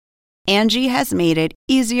Angie has made it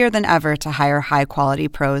easier than ever to hire high-quality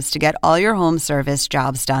pros to get all your home service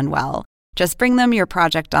jobs done well. Just bring them your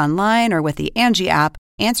project online or with the Angie app,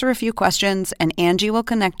 answer a few questions, and Angie will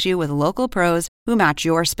connect you with local pros who match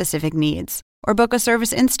your specific needs. Or book a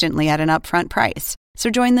service instantly at an upfront price. So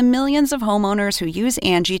join the millions of homeowners who use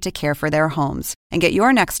Angie to care for their homes and get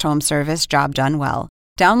your next home service job done well.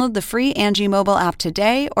 Download the free Angie mobile app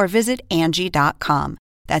today or visit Angie.com.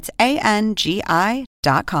 That's ANGI.com.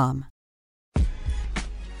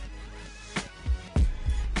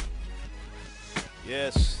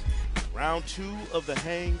 Yes, round 2 of the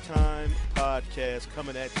Hang Time podcast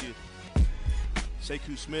coming at you.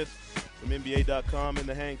 Sekou Smith from NBA.com in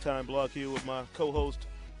the Hang Time blog here with my co-host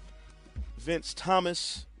Vince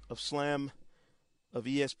Thomas of Slam, of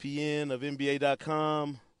ESPN, of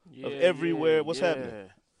NBA.com, of everywhere. What's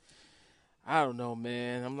happening? I don't know,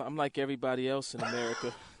 man. I'm like everybody else in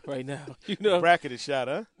America right now. You know, bracket is shot,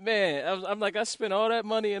 huh? Man, I'm like, I spent all that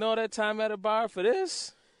money and all that time at a bar for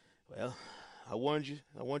this. Well, I warned you.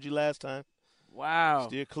 I warned you last time. Wow.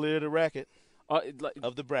 Steer clear of the racket.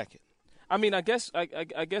 Of the bracket. I mean, I guess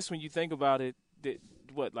when you think about it,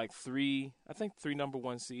 three number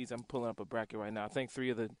 1 seeds. I'm pulling up a bracket right now. I think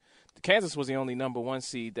 3 of the Kansas was the only number 1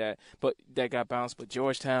 seed that got bounced, but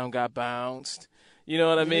Georgetown got bounced. You know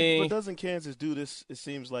what I mean? But doesn't Kansas do this? It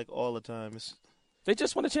seems like all the time. They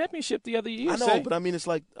just won a championship the other year. I know, but I mean, it's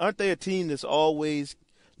like, aren't they a team that's always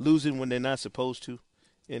losing when they're not supposed to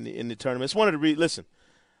in the tournament? It's one of the listen.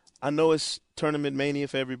 I know it's tournament mania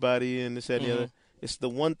for everybody and this, that, and the other. It's the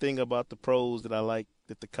one thing about the pros that I like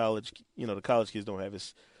that the college kids don't have.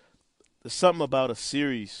 There's something about a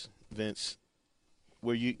series, Vince,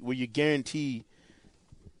 where you guarantee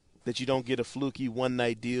that you don't get a fluky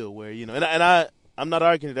one-night deal where, you know, and I'm not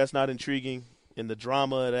arguing that's not intriguing and the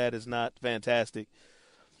drama of that is not fantastic.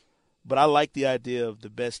 But I like the idea of the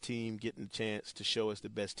best team getting a chance to show us the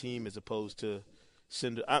best team as opposed to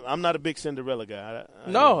I'm not a big Cinderella guy.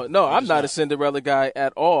 I'm not a Cinderella guy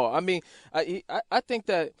at all. I mean, I think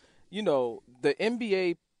that, you know, the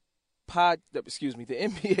NBA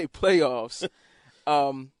playoffs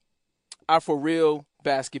are for real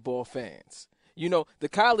basketball fans. You know, the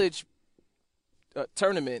college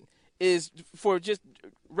tournament is for just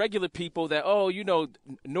regular people that,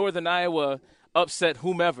 Northern Iowa upset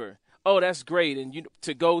whomever. Oh, that's great. And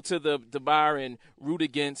to go to the bar and root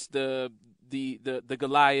against the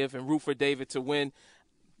Goliath and root for David to win.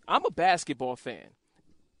 I'm a basketball fan.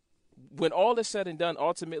 When all is said and done,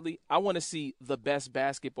 ultimately, I want to see the best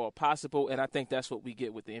basketball possible, and I think that's what we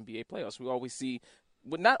get with the NBA playoffs. We always see,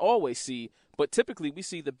 not always see, but typically we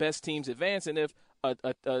see the best teams advance, and if a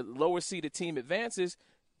lower-seeded team advances,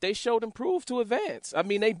 they showed and proved to advance. I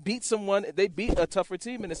mean, they beat a tougher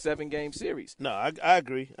team in a 7-game series. No, I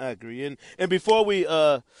agree. And before we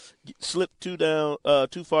slip too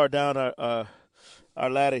far down our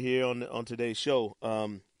ladder here on today's show,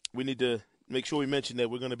 we need to make sure we mention that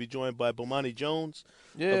we're going to be joined by Bomani Jones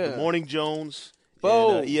of the Morning Jones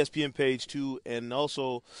and ESPN Page 2, and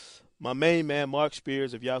also my main man Mark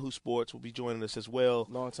Spears of Yahoo Sports will be joining us as well.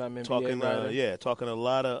 Long-time NBA writer. Talking a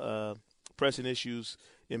lot of pressing issues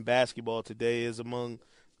in basketball today among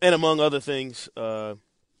other things.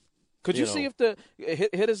 Could you see if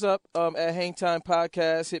hit us up at Hang Time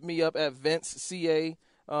Podcast? Hit me up at Vince CA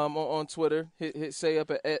on Twitter. Hit say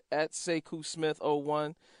up at Sekou Smith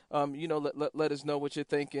 01. Let us know what you're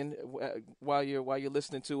thinking while you're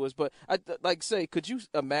listening to us. But could you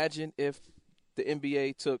imagine if the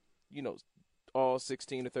NBA took all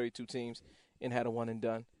 16 or 32 teams and had a one and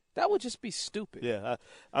done? That would just be stupid. Yeah,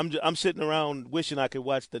 I'm sitting around wishing I could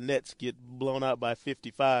watch the Nets get blown out by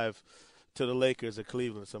 55 to the Lakers or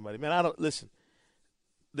Cleveland or somebody. Man, listen.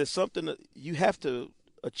 There's something that you have to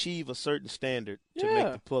achieve a certain standard to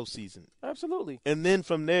make the postseason. Absolutely. And then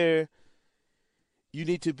from there, you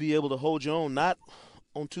need to be able to hold your own, not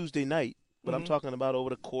on Tuesday night, but I'm talking about over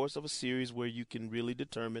the course of a series where you can really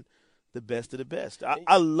determine the best of the best.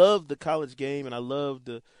 I love the college game, and I love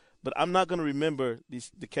but I'm not going to remember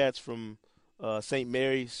the cats from St.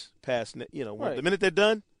 Mary's past. The minute they're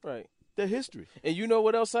done, right, they're history. And you know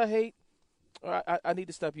what else I hate? I need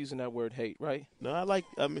to stop using that word hate. Right? No, a lot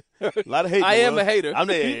of hate. I am a hater.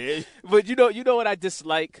 But you know what I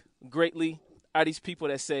dislike greatly are these people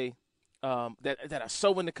that say that are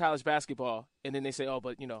so into college basketball, and then they say, "Oh,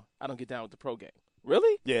 but I don't get down with the pro game."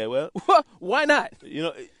 Really? Yeah, well. Why not?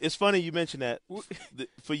 It's funny you mentioned that.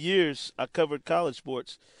 For years, I covered college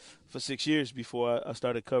sports for 6 years before I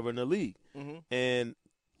started covering the league. Mm-hmm. And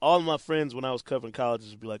all of my friends when I was covering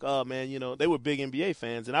colleges would be like, oh, man, they were big NBA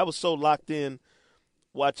fans. And I was so locked in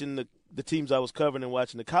watching the the teams I was covering and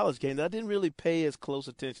watching the college games, I didn't really pay as close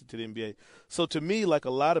attention to the NBA. So to me, like a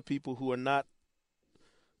lot of people who are not,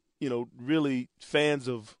 really fans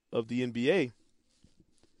of the NBA,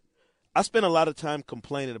 I spent a lot of time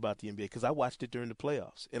complaining about the NBA because I watched it during the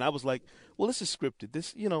playoffs. And I was like, well, this is scripted.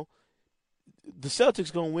 This, the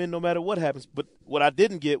Celtics going to win no matter what happens. But what I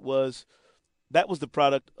didn't get was that was the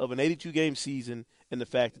product of an 82-game season and the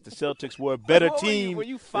fact that the Celtics were a better team were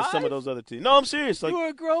you than 5? some of those other teams. No, I'm serious. Like, you were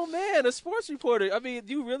a grown man, a sports reporter. I mean,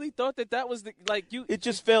 you really thought that was you? It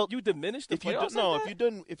just felt you diminished the playoffs.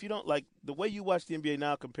 If you don't like the way you watch the NBA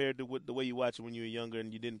now compared to the way you watch it when you were younger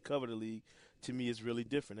and you didn't cover the league, to me is really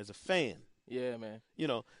different as a fan. Yeah, man.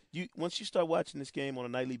 Once you start watching this game on a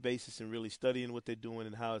nightly basis and really studying what they're doing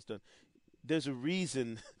and how it's done, there's a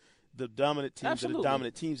reason the dominant teams are the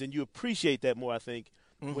dominant teams, and you appreciate that more, I think,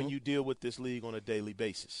 when you deal with this league on a daily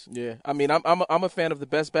basis. Yeah, I mean, I'm a fan of the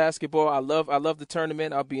best basketball. I love the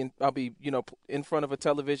tournament. I'll be in front of a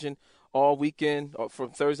television all weekend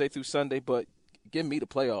from Thursday through Sunday. But give me the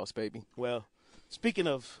playoffs, baby. Well, speaking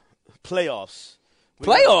of playoffs.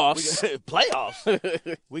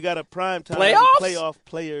 Playoffs. We got a primetime playoff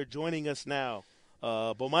player joining us now.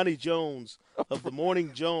 Bomani Jones of the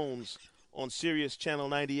Morning Jones on Sirius Channel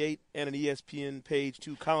 98 and an ESPN Page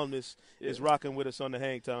 2 columnist is rocking with us on the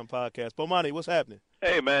Hang Time podcast. Bomani, what's happening?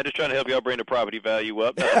 Hey, man, just trying to help y'all bring the property value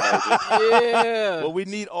up. Yeah. Well, we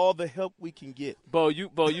need all the help we can get. Bo,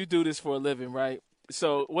 you do this for a living, right?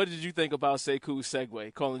 So what did you think about Sekou's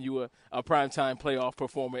segue, calling you a primetime playoff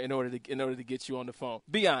performer in order to get you on the phone?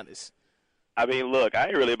 Be honest. I mean, look, I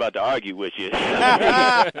ain't really about to argue with you.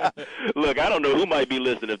 Look, I don't know who might be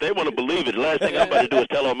listening. If they want to believe it, the last thing I'm about to do is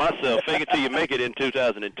tell on myself, fake it till you make it in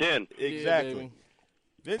 2010. Exactly.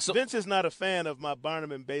 Yeah, Vince is not a fan of my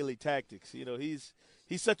Barnum and Bailey tactics.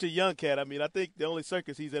 He's such a young cat. I mean, I think the only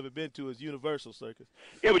circus he's ever been to is Universal Circus.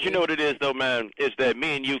 Yeah, but you know what it is, though, man? Is that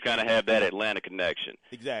me and you kind of have that Atlanta connection.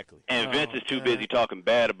 Exactly. And Vince is too busy talking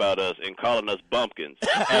bad about us and calling us bumpkins.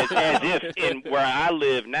 as if in where I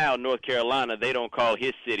live now, North Carolina, they don't call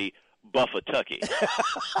his city Buffatucky.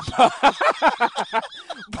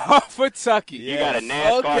 Buffatucky. You got a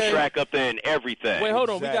NASCAR track up there and everything. Wait, hold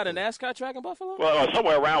on. We got a NASCAR track in Buffalo? Well,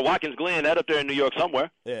 somewhere around Watkins Glen, that up there in New York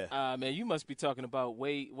somewhere. Yeah. Man, you must be talking about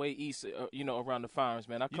way east, around the farms,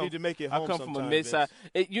 man. You need to make it home I come from a sometime, mid-size.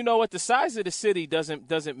 You know what? The size of the city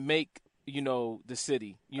doesn't make the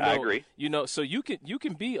city. I agree. So you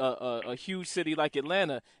can be a huge city like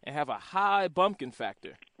Atlanta and have a high bumpkin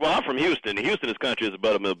factor. Well, I'm from Houston. Houston is country as a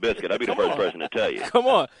buttermilk biscuit. I'll be the first person to tell you. Come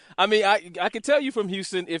on. I mean, I can tell you from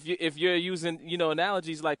Houston if you're using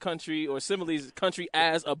analogies like country or similes, country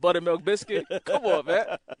as a buttermilk biscuit. Come on,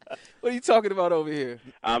 man. What are you talking about over here?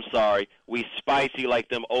 I'm sorry. We spicy like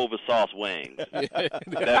them oversauce wings. That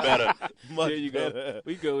better. There you go.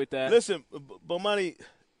 We go with that. Listen, Bomani,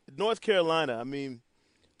 North Carolina, I mean,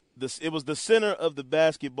 it was the center of the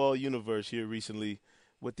basketball universe here recently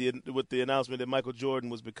with the announcement that Michael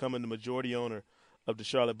Jordan was becoming the majority owner of the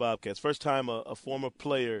Charlotte Bobcats. First time a former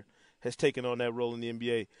player has taken on that role in the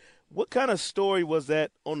NBA. What kind of story was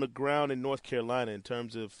that on the ground in North Carolina in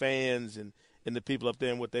terms of fans and the people up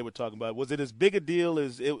there and what they were talking about? Was it as big a deal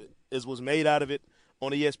as was made out of it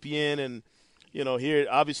on ESPN and, here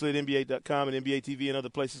obviously at NBA.com and NBA TV and other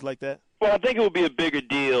places like that? Well, I think it would be a bigger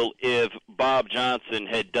deal if Bob Johnson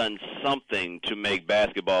had done something to make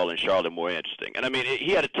basketball in Charlotte more interesting. And, I mean,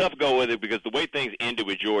 he had a tough go with it because the way things ended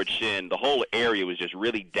with George Shinn, the whole area was just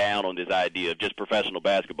really down on this idea of just professional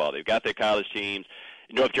basketball. They've got their college teams.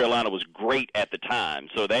 North Carolina was great at the time,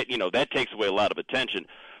 so that takes away a lot of attention.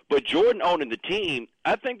 But Jordan owning the team,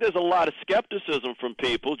 I think there's a lot of skepticism from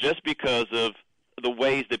people just because of the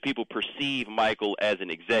ways that people perceive Michael as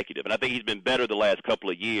an executive. And I think he's been better the last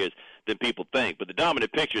couple of years than people think. But the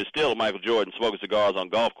dominant picture is still Michael Jordan smoking cigars on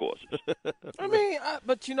golf courses. I mean,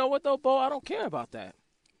 but you know what, though, Bo? I don't care about that.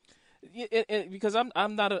 Because I'm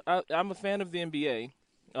a fan of the NBA.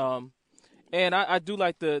 And I do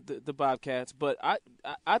like the Bobcats. But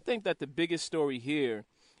I think that the biggest story here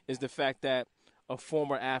is the fact that a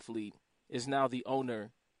former athlete is now the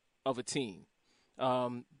owner of a team.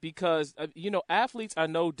 Because athletes are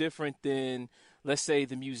no different than, let's say,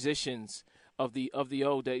 the musicians of the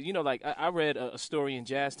old days. Like I read a story in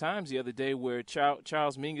Jazz Times the other day where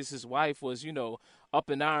Charles Mingus's wife was,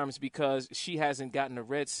 up in arms because she hasn't gotten a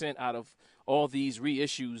red cent out of all these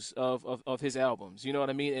reissues of his albums. You know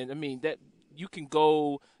what I mean? And I mean that you can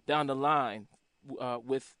go down the line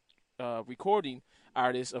with recording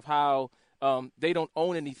artists of how they don't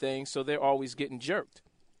own anything, so they're always getting jerked.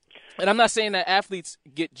 And I'm not saying that athletes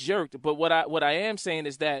get jerked, but what I am saying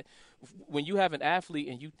is that when you have an athlete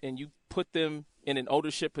and you put them in an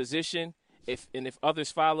ownership position, if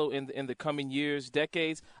others follow in the coming years,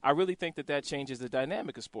 decades, I really think that changes the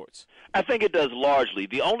dynamic of sports. I think it does largely.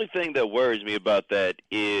 The only thing that worries me about that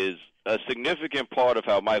is a significant part of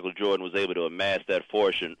how Michael Jordan was able to amass that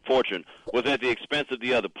fortune was at the expense of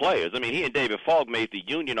the other players. I mean, he and David Falk made the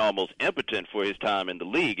Union almost impotent for his time in the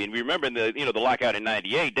league. And remember, in the lockout in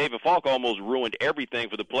 '98, David Falk almost ruined everything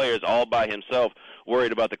for the players all by himself,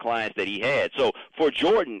 worried about the clients that he had. So for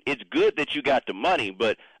Jordan, it's good that you got the money,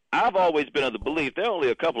 but I've always been of the belief there are only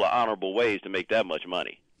a couple of honorable ways to make that much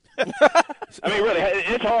money. I mean, really,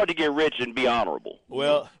 it's hard to get rich and be honorable.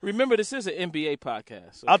 Well, remember, this is an NBA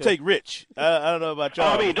podcast. Okay? I'll take rich. I don't know about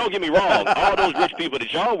y'all. I mean, don't get me wrong. All those rich people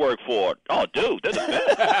that y'all work for, oh, dude, they're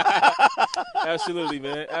the best. Absolutely,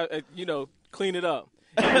 man. Clean it up.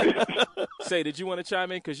 Say, did you want to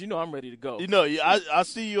chime in? Because I'm ready to go. I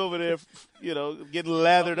see you over there, getting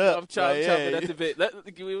lathered up. I'm chopping at the bit.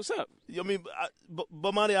 What's up? I mean,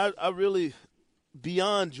 but Monty, I really,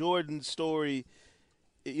 beyond Jordan's story,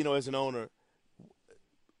 as an owner,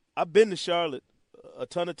 I've been to Charlotte a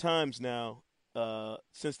ton of times now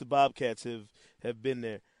since the Bobcats have been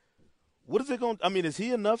there. What is it going? I mean, is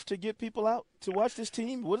he enough to get people out to watch this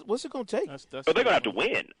team? What's it going to take? But they're going to have to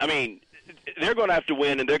win. I mean, they're going to have to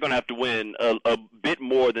win, and they're going to have to win a bit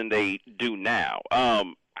more than they do now.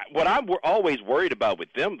 What I'm always worried about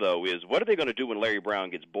with them, though, is what are they going to do when Larry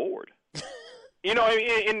Brown gets bored?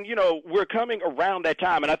 We're coming around that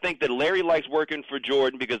time, and I think that Larry likes working for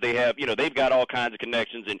Jordan because they have, they've got all kinds of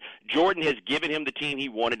connections, and Jordan has given him the team he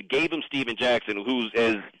wanted, gave him Steven Jackson, who's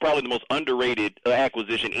probably the most underrated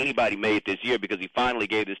acquisition anybody made this year because he finally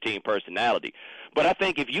gave this team personality. But I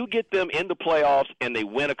think if you get them in the playoffs and they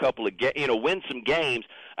win a couple of win some games,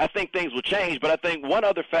 I think things will change. But I think one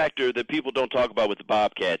other factor that people don't talk about with the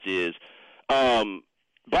Bobcats is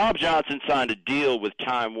Bob Johnson signed a deal with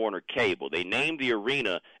Time Warner Cable. They named the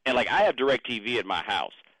arena, and I have DirecTV at my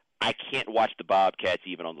house. I can't watch the Bobcats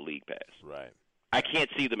even on the League Pass. Right. I can't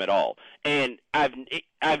see them at all. And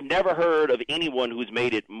I've never heard of anyone who's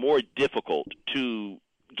made it more difficult to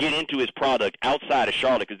get into his product outside of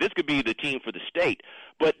Charlotte, because this could be the team for the state.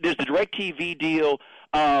 But there's the DirecTV deal.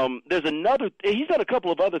 He's done a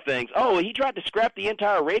couple of other things. Oh, he tried to scrap the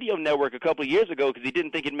entire radio network a couple of years ago because he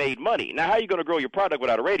didn't think it made money. Now, how are you going to grow your product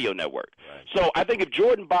without a radio network? Right. So I think if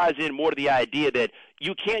Jordan buys in more to the idea that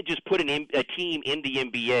you can't just put a team in the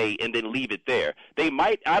NBA and then leave it there.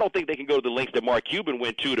 I don't think they can go to the lengths that Mark Cuban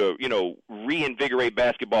went to reinvigorate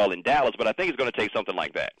basketball in Dallas, but I think it's going to take something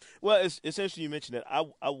like that. Well, it's interesting you mentioned that.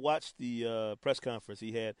 I watched the press conference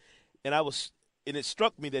he had, and it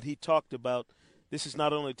struck me that he talked about this is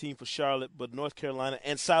not only a team for Charlotte, but North Carolina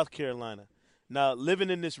and South Carolina. Now, living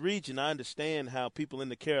in this region, I understand how people in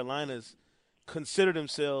the Carolinas consider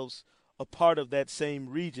themselves a part of that same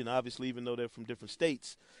region, obviously, even though they're from different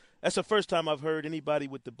states. That's the first time I've heard anybody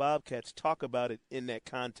with the Bobcats talk about it in that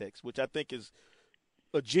context, which I think is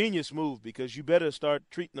a genius move because you better start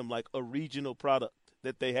treating them like a regional product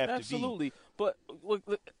that they have to be. Absolutely. But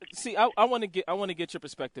see, I want to get your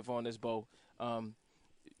perspective on this, Bo.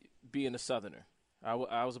 Being a Southerner.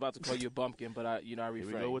 I was about to call you a bumpkin, but I refrained. Here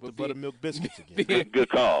we go with the buttermilk biscuits again. Good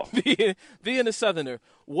call. Being a Southerner,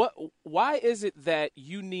 why is it that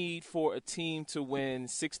you need for a team to win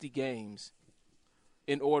 60 games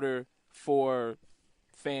in order for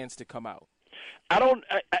fans to come out?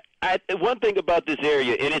 One thing about this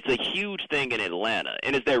area, and it's a huge thing in Atlanta,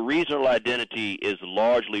 and is that regional identity is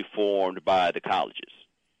largely formed by the colleges.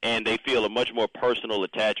 And they feel a much more personal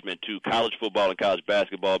attachment to college football and college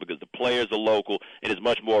basketball because the players are local and is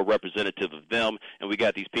much more representative of them. And we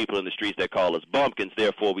got these people in the streets that call us bumpkins,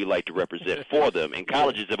 therefore we like to represent for them. And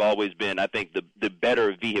colleges have always been, I think, the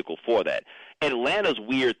better vehicle for that. Atlanta's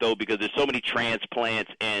weird, though, because there's so many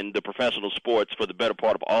transplants, and the professional sports for the better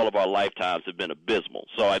part of all of our lifetimes have been abysmal.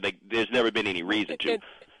 So I think there's never been any reason to.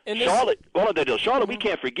 Charlotte, we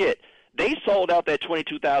can't forget. They sold out that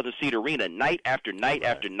 22,000-seat arena night after night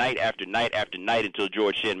after night after night after night until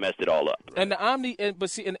George Shinn messed it all up. And the Omni, and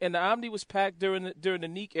the Omni was packed during the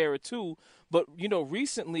Neek era too. But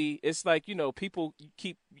recently it's like people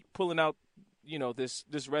keep pulling out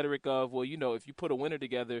this rhetoric of if you put a winner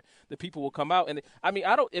together, the people will come out. And I mean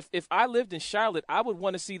if I lived in Charlotte, I would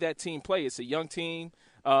want to see that team play. It's a young team.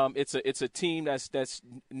 It's a team that's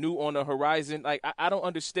new on the horizon. Like I don't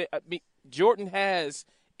understand. I mean, Jordan has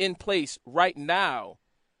in place right now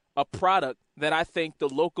a product that I think the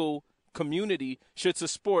local community should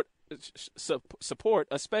support,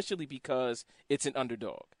 especially because it's an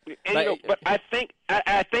underdog. And but I think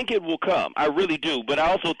it will come. I really do. But I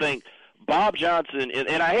also think Bob Johnson,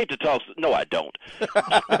 and I hate to talk. No, I don't.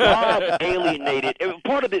 Bob alienated.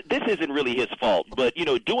 Part of it. This isn't really his fault, but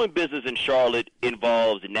doing business in Charlotte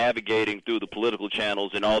involves navigating through the political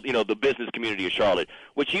channels and all. The business community of Charlotte,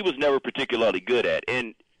 which he was never particularly good at,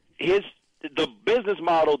 and the business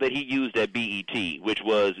model that he used at BET, which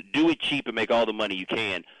was do it cheap and make all the money you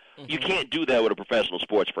can. You can't do that with a professional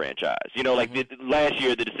sports franchise. Last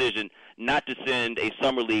year, the decision not to send a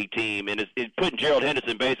summer league team and it's putting Gerald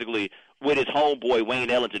Henderson basically with his homeboy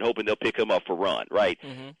Wayne Ellington, hoping they'll pick him up for run, right?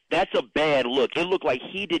 That's a bad look. It looked like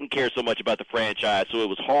he didn't care so much about the franchise, so it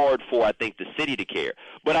was hard for, I think, the city to care.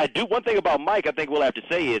 But one thing about Mike I think we'll have to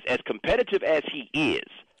say is, as competitive as he is,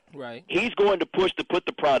 right, he's going to push to put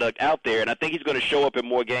the product out there, and I think he's going to show up in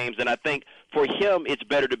more games. And I think for him, it's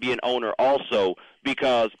better to be an owner also,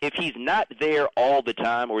 because if he's not there all the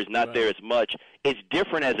time or he's not there as much, it's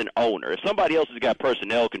different as an owner. If somebody else has got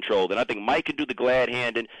personnel control, then I think Mike can do the glad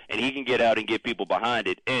handing, and he can get out and get people behind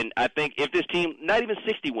it. And I think if this team, not even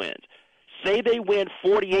 60 wins, say they win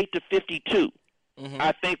 48-52,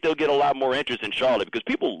 I think they'll get a lot more interest in Charlotte because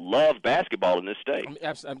people love basketball in this state.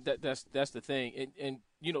 That's the thing. And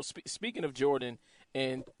speaking of Jordan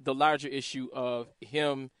and the larger issue of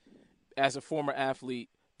him as a former athlete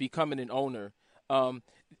becoming an owner,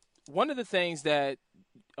 one of the things that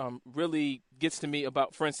really gets to me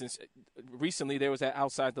about, for instance, recently there was that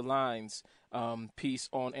Outside the Lines piece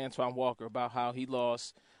on Antoine Walker about how he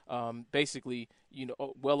lost basically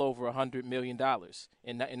well over $100 million,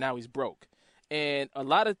 and now he's broke. And a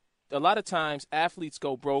lot of times athletes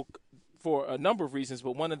go broke for a number of reasons,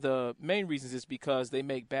 but one of the main reasons is because they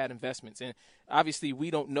make bad investments. And obviously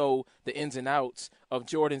we don't know the ins and outs of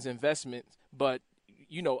Jordan's investment, but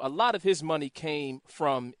a lot of his money came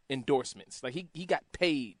from endorsements. Like he got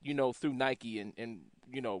paid, through Nike and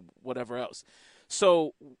whatever else.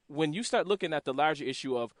 So when you start looking at the larger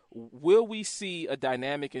issue of will we see a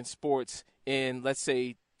dynamic in sports in, let's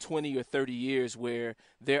say, 20 or 30 years where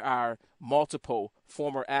there are multiple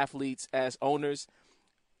former athletes as owners,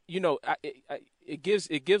 it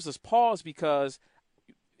gives us pause, because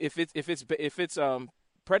if it's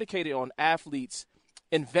predicated on athletes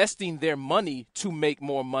investing their money to make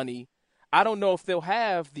more money, I don't know if they'll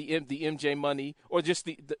have the MJ money or just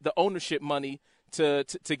the ownership money to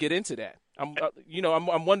get into that.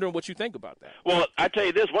 I'm wondering what you think about that. Well, I tell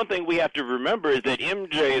you this, one thing we have to remember is that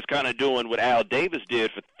MJ is kind of doing what Al Davis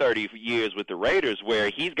did for 30 years with the Raiders, where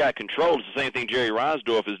he's got control. It's the same thing Jerry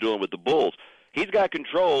Reinsdorf is doing with the Bulls. He's got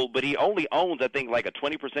control, but he only owns, I think, like a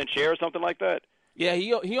 20% share or something like that. Yeah,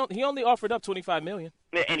 he only offered up $25 million.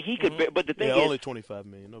 And he could, but the thing is, only $25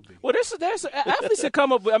 million, no big. Well, there's athletes that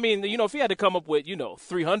come up with. I mean, if he had to come up with,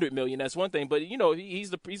 $300 million, that's one thing. But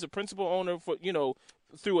he's a principal owner for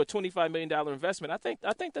through a $25 million investment. I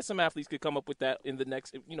think that some athletes could come up with that in the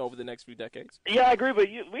next over the next few decades. Yeah, I agree, but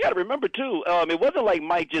we got to remember too. It wasn't like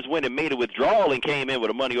Mike just went and made a withdrawal and came in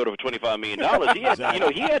with a money order for $25 million. He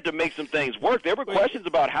had, he had to make some things work. There were questions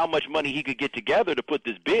about how much money he could get together to put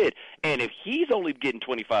this bid, and if he's only getting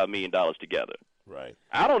 $25 million together. Right.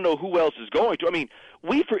 I don't know who else is going to. I mean,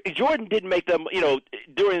 Jordan didn't make them,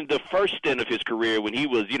 during the first stint of his career when he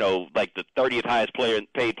was, like the 30th highest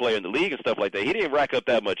paid player in the league and stuff like that. He didn't rack up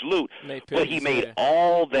that much loot, but he made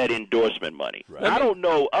all that endorsement money. Right. I don't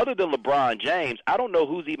know, other than LeBron James, I don't know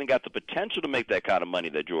who's even got the potential to make that kind of money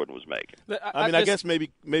that Jordan was making. I guess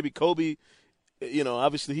maybe Kobe.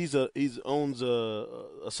 Obviously he owns a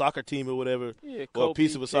soccer team or whatever, Kobe, or a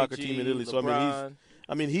piece of a soccer KG, team in Italy. LeBron,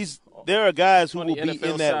 So there are guys who will be NFL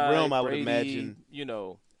in that side, realm, I would Brady,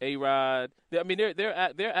 imagine. A-Rod. I mean,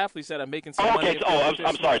 they're athletes that are making some money. Okay.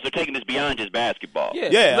 I'm sorry. So taking this beyond just basketball.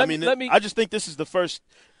 Yeah. I just think this is the first.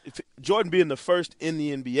 Jordan being the first in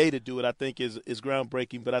the NBA to do it, I think is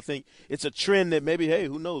groundbreaking. But I think it's a trend that maybe, hey,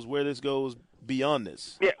 who knows where this goes beyond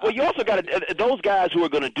this. Yeah, well, you also got to those guys who are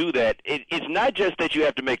going to do that. It's not just that you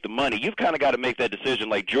have to make the money. You've kind of got to make that decision.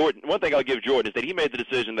 Like Jordan, one thing I'll give Jordan is that he made the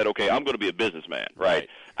decision that, okay, I'm going to be a businessman, right?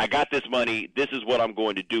 I got this money. This is what I'm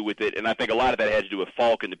going to do with it. And I think a lot of that had to do with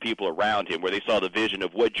Falk and the people around him, where they saw the vision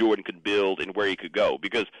of what Jordan could build and where he could go.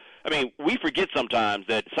 Because, I mean, we forget sometimes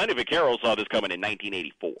that Sonny Vaccaro saw this coming in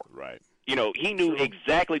 1984. Right. He knew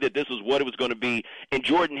exactly that this was what it was going to be, and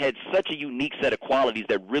Jordan had such a unique set of qualities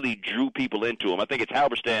that really drew people into him. I think it's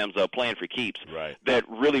Halberstam's Plan for Keeps that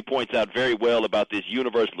really points out very well about this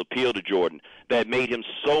universal appeal to Jordan that made him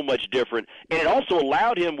so much different, and it also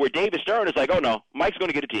allowed him where David Stern is like, oh, no, Mike's going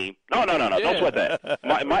to get a team. No, don't sweat that.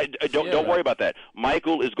 Don't worry about that.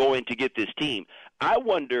 Michael is going to get this team. I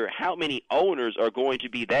wonder how many owners are going to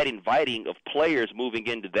be that inviting of players moving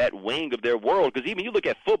into that wing of their world, because even you look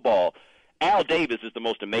at football, Al Davis is the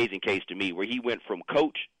most amazing case to me, where he went from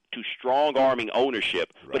coach to strong-arming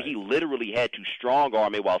ownership, but he literally had to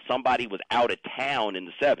strong-arm it while somebody was out of town in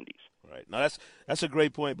the 70s. Right. Now, that's a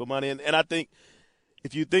great point, Bomani. And I think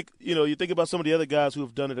if you think, you think about some of the other guys who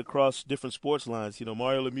have done it across different sports lines,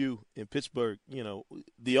 Mario Lemieux in Pittsburgh,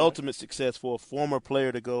 the ultimate success for a former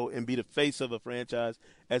player to go and be the face of a franchise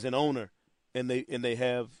as an owner, and they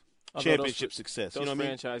have championship success. Those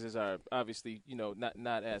franchises are obviously,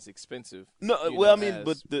 not as expensive. No,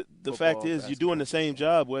 but the fact is, you're doing the same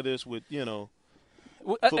job, whether it's with,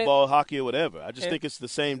 football, hockey, or whatever. I just think it's the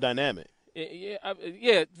same dynamic.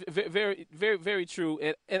 Yeah, very, very, very true.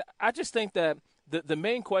 And I just think that the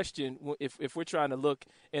main question, if we're trying to look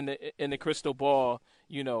in the crystal ball,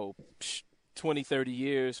 20, 30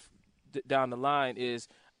 years down the line, is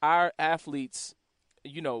our athletes,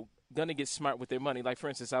 going to get smart with their money. Like, for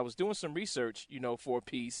instance, I was doing some research, for a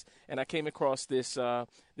piece, and I came across this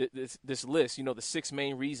this list, the 6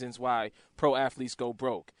 main reasons why pro athletes go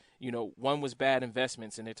broke. One was bad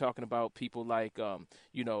investments, and they're talking about people like,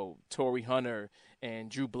 Torrey Hunter and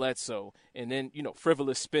Drew Bledsoe, and then,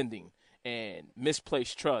 frivolous spending and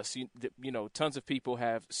misplaced trust. Tons of people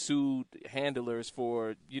have sued handlers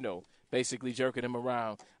for, basically jerking them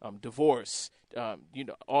around, divorce,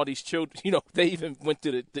 all these children, they even went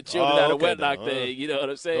to the children out of wedlock thing, you know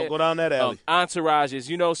what I'm saying? Don't go down that alley.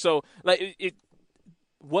 Entourages, so like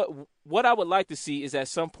what I would like to see is at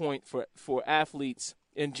some point for athletes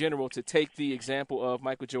in general to take the example of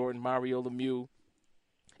Michael Jordan, Mario Lemieux,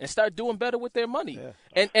 and start doing better with their money,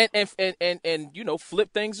 and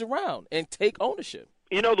flip things around and take ownership.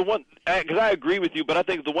 The one, because I agree with you, but I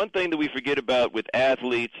think the one thing that we forget about with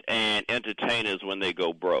athletes and entertainers when they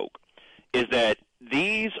go broke is that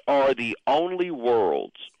these are the only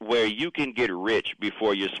worlds where you can get rich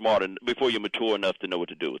before you're before you're mature enough to know what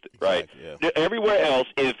to do with it, right? Exactly, yeah. Everywhere else,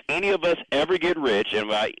 if any of us ever get rich, and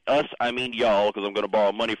by us I mean y'all, because I'm going to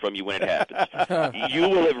borrow money from you when it happens, you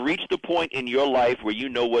will have reached the point in your life where you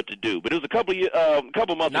know what to do. But it was a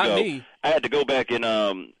couple months Not ago. Me. I had to go back and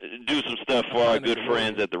do some stuff for our good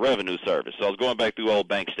friends at the Revenue Service. So I was going back through old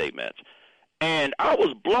bank statements, and I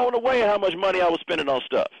was blown away at how much money I was spending on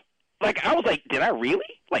stuff. Like, I was like, did I really?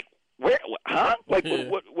 Like, where? Huh? Like,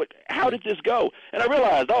 what? How did this go? And I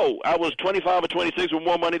realized, I was 25 or 26 with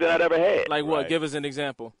more money than I'd ever had. Like what? Right. Give us an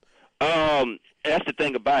example. That's the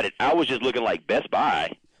thing about it. I was just looking like Best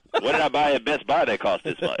Buy. What did I buy at Best Buy that cost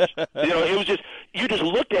this much? It was just, you just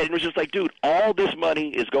looked at it and it was just like, dude, all this money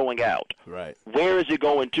is going out. Right. Where is it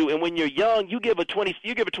going to? And when you're young, you give a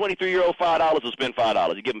 23-year-old $5, he'll spend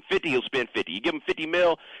 $5. You give him 50, he'll spend 50. You give him 50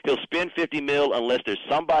 mil, he'll spend 50 mil unless there's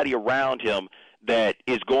somebody around him that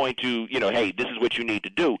is going to, hey, this is what you need to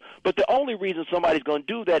do. But the only reason somebody's going to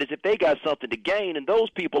do that is if they got something to gain, and those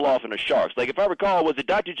people often are sharks. Like, if I recall, was it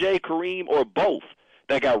Dr. J, Kareem, or both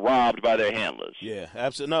that got robbed by their handlers? Yeah,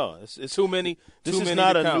 absolutely. No, it's too many. This too is many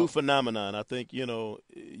not a count. new phenomenon. I think you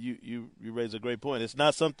raise a great point. It's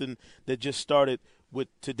not something that just started with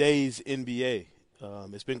today's NBA.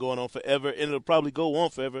 It's been going on forever, and it'll probably go on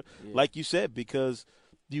forever, like you said, because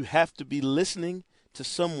you have to be listening to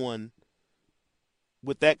someone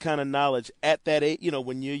with that kind of knowledge at that age.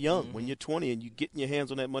 When you're young, when you're 20, and you're getting your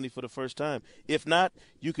hands on that money for the first time. If not,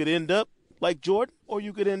 you could end up like Jordan, or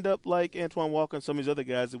you could end up like Antoine Walker and some of these other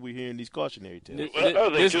guys that we hear in these cautionary tales.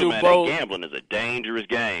 This dude, man, Bo, gambling is a dangerous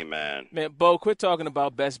game, man. Man, Bo, quit talking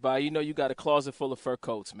about Best Buy. You got a closet full of fur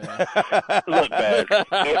coats, man. Look, man, if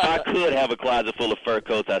I could have a closet full of fur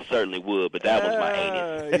coats, I certainly would, but that was my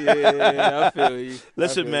anus. Yeah, I feel you.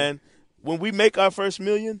 Listen, man, when we make our first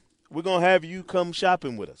million, we're going to have you come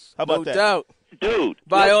shopping with us. How about that? No doubt. Dude,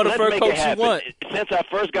 buy all the fur make coats it happen. you want. Since I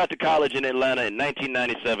first got to college in Atlanta in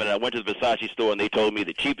 1997, I went to the Versace store, and they told me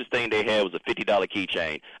the cheapest thing they had was a $50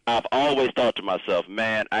 keychain. I've always thought to myself,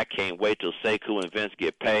 man, I can't wait till Sekou and Vince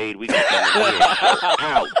get paid. We can come in here and go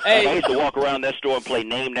out. Hey. I used to walk around that store and play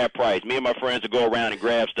Name That Price. Me and my friends would go around and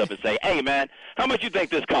grab stuff and say, hey, man, how much you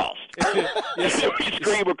think this costs? We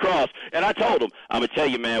scream across. And I told them, I'm going to tell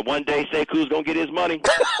you, man, one day Sekou's going to get his money.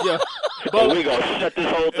 Yeah. But we're going to shut this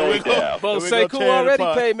whole thing down. Bo, Sekou already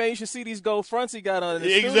paid, man. You should see these gold fronts he got on in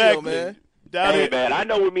the studio, man. Hey, man, I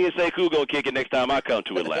know where me and Sekou going to kick it next time I come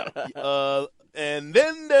to Atlanta. And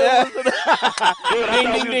then there was Dude, I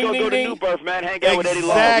thought we was going to go to New Birth, man. Hang out with Eddie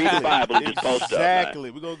Long, read the Bible, and just post up, man.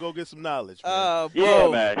 Exactly. We're going to go get some knowledge, man. Yeah,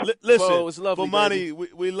 man. Listen, Bo, it's lovely,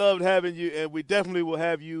 Bomani, we loved having you, and we definitely will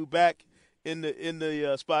have you back in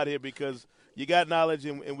the spot here because you got knowledge,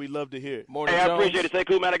 and we love to hear it. Morning, I appreciate it.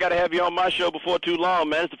 Sekou, man, I got to have you on my show before too long,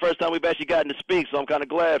 man. It's the first time we've actually gotten to speak, so I'm kind of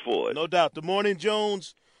glad for it. No doubt. The Morning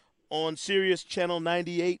Jones on Sirius Channel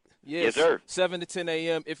 98. Yes, sir. 7 to 10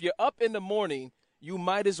 a.m. If you're up in the morning you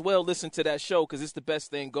might as well listen to that show because it's the best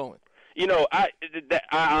thing going. You know, I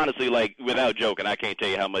honestly, like, without joking, I can't tell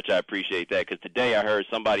you how much I appreciate that, because today I heard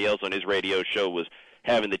somebody else on his radio show was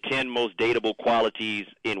having the 10 most dateable qualities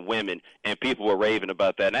in women, and people were raving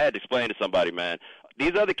about that. And I had to explain to somebody, man,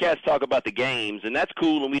 these other cats talk about the games, and that's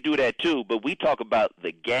cool, and we do that too, but we talk about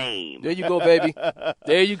the game. There you go, baby.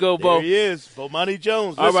 There you go, Bo. There he is, Bomani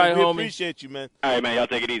Jones. All Listen, right, we homie. appreciate you, man. All right, man, y'all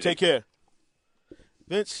take it easy. Take care.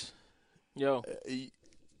 Vince, Yo.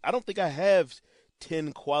 I don't think I have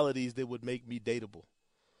 10 qualities that would make me dateable.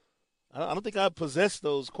 I don't think I possess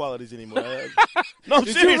those qualities anymore. No, I'm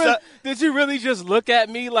serious. Did you really just look at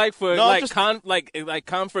me like for No, like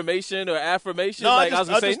confirmation or affirmation? No, like I was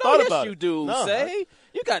gonna say, just thought yes, about you it. do. No, Say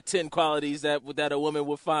you got 10 qualities that a woman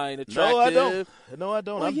would find attractive. No, I don't. No, I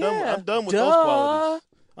don't. Well, I'm done with those qualities.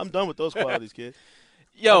 I'm done with those qualities, kid.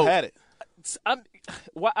 Yo, I've had it.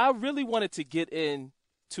 I really wanted to get in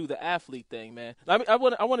to the athlete thing, man. I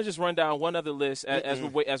want to just run down one other list as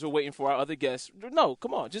we're waiting for our other guests. No,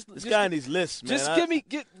 come on, This guy in these lists, man. Just give me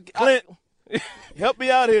Clint. Help me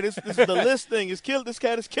out here. This is the list thing. This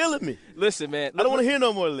cat is killing me. Listen, man. I don't want to hear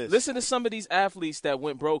no more lists. Listen to some of these athletes that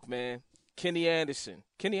went broke, man. Kenny Anderson.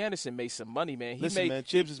 Kenny Anderson made some money, man. Man,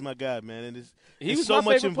 Chibbs is my guy, man. And he was so my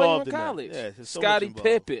much favorite player involved in college. Yeah, so Scottie much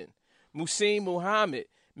Pippen, Muhsin Muhammad,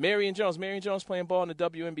 Marion Jones. Marion Jones playing ball in the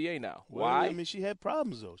WNBA now. Well, Why? I mean, she had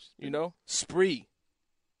problems, though. You know? Spree.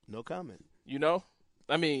 No comment. You know?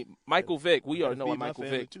 I mean, Michael Vick. We already know what Michael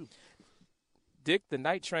Vick. Too. Dick the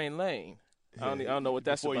Night Train Lane. I don't know what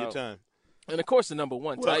that's Before about. your time. And, of course, the number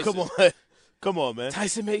one, Well, Tyson. Come on, man.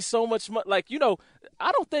 Tyson made so much money. Like, you know,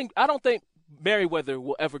 I don't think Merriweather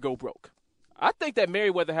will ever go broke. I think that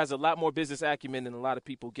Merriweather has a lot more business acumen than a lot of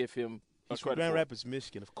people give him He's from credit Grand for. Rapids,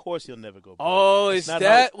 Michigan. Of course he'll never go broke. Oh, is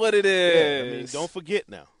that what it is? Yeah, I mean, don't forget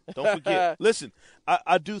now. Don't forget. Listen,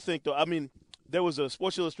 I do think, though, I mean, there was a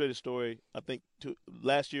Sports Illustrated story, I think,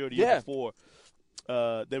 last year or the year before,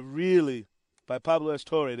 that really, by Pablo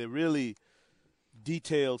Estore, that really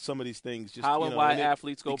detailed some of these things. Just, how and why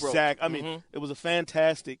athletes go broke. Exactly. I mean, it was a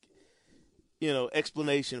fantastic,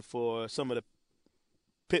 explanation for some of the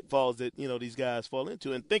pitfalls that, these guys fall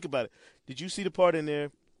into. And think about it. Did you see the part in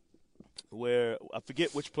there where, I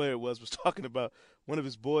forget which player it was talking about one of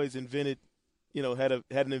his boys invented, had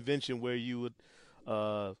an invention where you would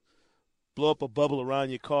blow up a bubble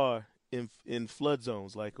around your car in flood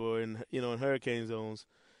zones, or in hurricane zones,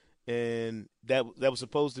 and that was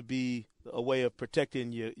supposed to be a way of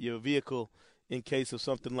protecting your vehicle in case of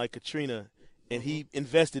something like Katrina, and he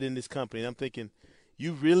invested in this company. And I'm thinking,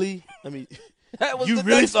 you really? I mean, you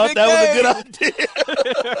really thought that was a good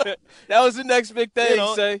idea? That was the next big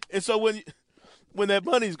thing, say. And so when that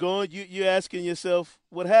money's gone, you're asking yourself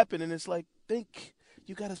what happened, and it's like,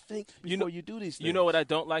 you got to think before you do these things. You know what I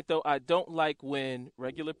don't like, though? I don't like when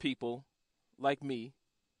regular people like me,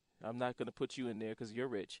 I'm not going to put you in there because you're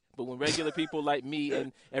rich, but when regular people like me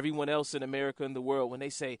and everyone else in America and the world, when they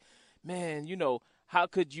say, man, how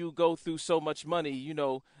could you go through so much money?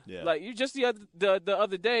 Like you just the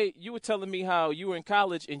other day, you were telling me how you were in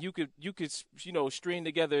college and you could string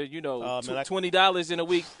together $20 in a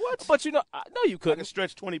week. What? But no, you I couldn't. can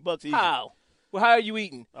stretch $20 easy. How? Well, how are you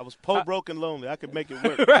eating? I was broke and lonely. I could make it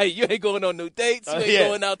work. Right, you ain't going on no dates. You ain't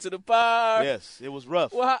going out to the bar. Yes, it was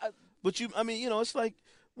rough. Well, but it's like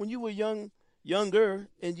when you were younger,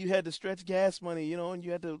 and you had to stretch gas money, and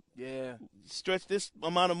you had to stretch this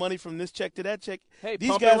amount of money from this check to that check. Hey,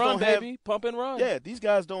 these pump guys and run, don't baby. Pump and run. Yeah, these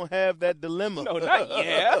guys don't have that dilemma. No,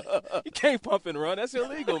 not You can't pump and run. That's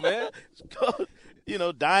illegal, man.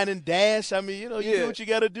 Dine and dash. I mean, you do what you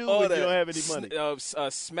got to do when you don't have any money.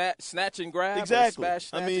 Snatch and grab. Exactly. Smash,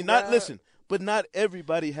 I mean, but not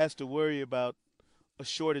everybody has to worry about a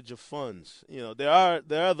shortage of funds. There are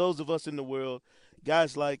those of us in the world,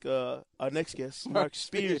 guys like our next guest, Mark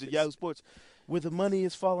Spears at Yahoo Sports, where the money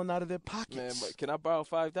is falling out of their pockets. Man, but can I borrow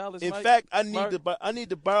 $5? In fact, I need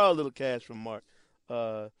to borrow a little cash from Mark.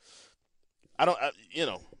 I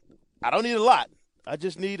don't need a lot. I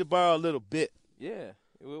just need to borrow a little bit. Yeah.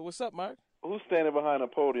 What's up, Mark? Who's standing behind a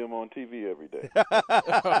podium on TV every day?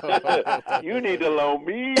 You need to loan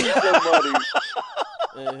me some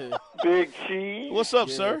money. Big Cheese. What's up,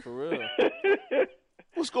 sir? For real.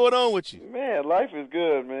 What's going on with you? Man, life is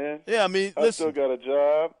good, man. Yeah, I mean, I still got a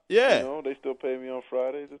job. Yeah. They still pay me on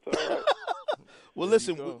Fridays. It's all right. Well,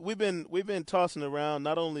 listen, we've been tossing around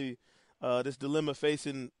not only this dilemma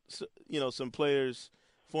facing some players,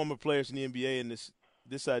 former players in the NBA, and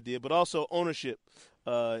this idea, but also ownership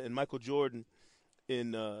and Michael Jordan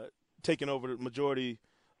in taking over the majority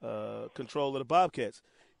control of the Bobcats.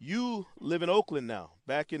 You live in Oakland now,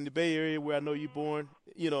 back in the Bay Area where I know you're born,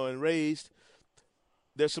 and raised.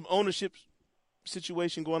 there's some ownership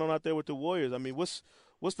situation going on out there with the Warriors. I mean, what's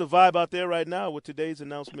the vibe out there right now with today's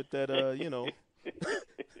announcement that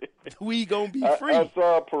we gonna be free? I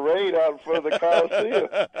saw a parade out in front of the Coliseum.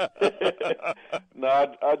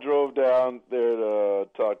 No, I drove down there to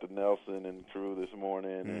talk to Nelson and crew this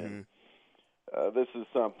morning, and this is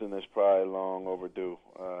something that's probably long overdue.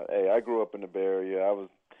 Hey, I grew up in the Bay Area. I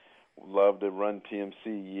loved the Run TMC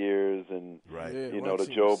years, and the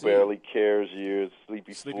Joe Barely Cares years,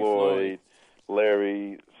 Sleepy Floyd,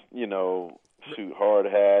 Larry, Hard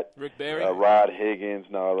Hat, Rick Barry, Rod Higgins.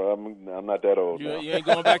 No, I'm not that old. You ain't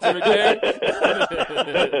going back to Rick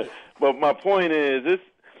Barry. But my point is,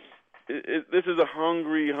 this is a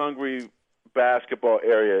hungry basketball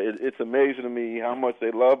area. It's amazing to me how much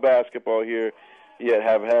they love basketball here, yet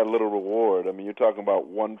have had little reward. I mean, you're talking about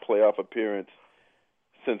one playoff appearance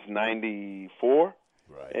since '94,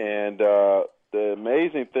 right? And the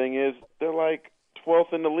amazing thing is they're like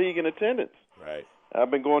 12th in the league in attendance. Right.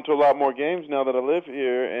 I've been going to a lot more games now that I live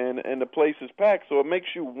here, and the place is packed. So it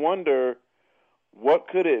makes you wonder, what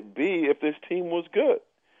could it be if this team was good?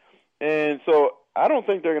 And so I don't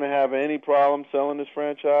think they're going to have any problem selling this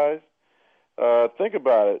franchise. Think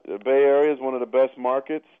about it. The Bay Area is one of the best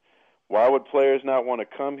markets. Why would players not want to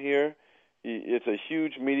come here? It's a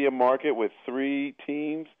huge media market with 3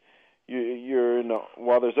 teams.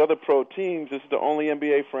 While there's other pro teams, this is the only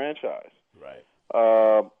NBA franchise. Right.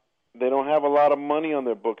 They don't have a lot of money on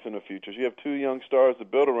their books in the future. So you have 2 young stars to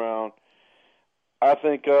build around. I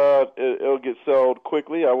think it'll get sold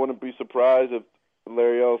quickly. I wouldn't be surprised if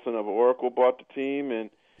Larry Ellison of Oracle bought the team. And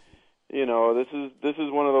this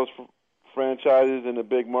is one of those franchises in a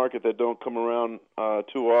big market that don't come around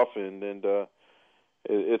too often, and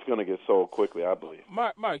it's going to get sold quickly, I believe.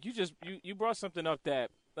 Mark, you brought something up that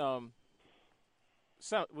was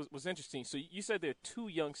interesting. So you said there are 2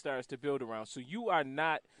 young stars to build around. So you are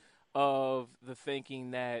not of the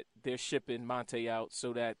thinking that they're shipping Monte out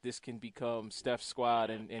so that this can become Steph's squad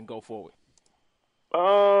and go forward?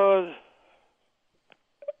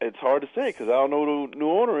 It's hard to say because I don't know who the new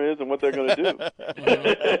owner is and what they're going to do.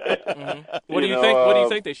 What do you think? What do you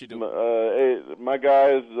think they should do? My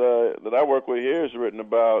guys that I work with here has written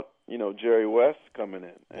about Jerry West coming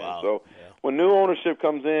in. Wow. And so when new ownership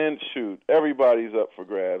comes in, everybody's up for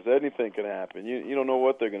grabs. Anything can happen. You don't know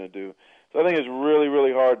what they're going to do. So I think it's really,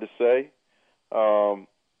 really hard to say. I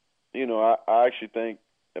actually think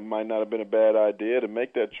it might not have been a bad idea to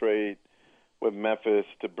make that trade with Memphis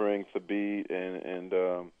to bring Thabit and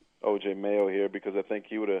O.J. Mayo here, because I think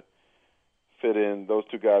he would have fit in. Those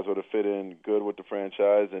 2 guys would have fit in good with the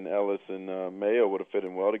franchise, and Ellis and Mayo would have fit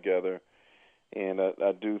in well together. And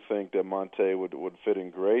I do think that Monte would fit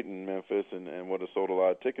in great in Memphis and would have sold a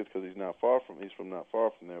lot of tickets because he's not far from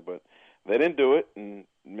there. But they didn't do it, and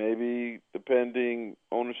maybe the pending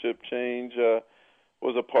ownership change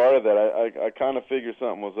was a part of that. I kind of figured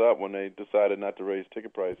something was up when they decided not to raise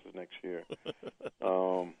ticket prices next year.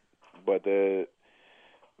 But this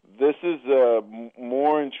is a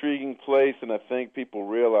more intriguing place than I think people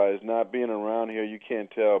realize. Not being around here, you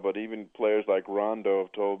can't tell, but even players like Rondo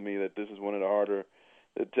have told me that this is one of the harder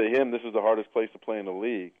 – to him, this is the hardest place to play in the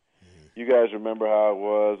league. Mm-hmm. You guys remember how it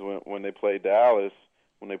was when they played Dallas,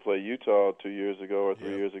 when they played Utah 2 years ago or 3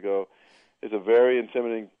 years ago. It's a very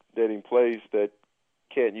intimidating place that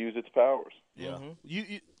can't use its powers. Yeah. Mm-hmm.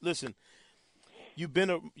 You listen. You've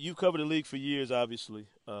covered the league for years, obviously.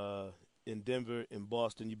 In Denver, in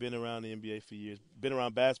Boston, you've been around the NBA for years. Been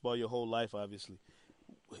around basketball your whole life, obviously.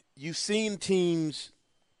 You've seen teams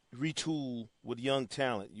retool with young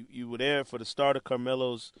talent. You were there for the start of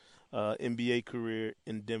Carmelo's NBA career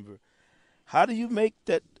in Denver. How do you make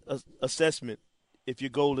that assessment if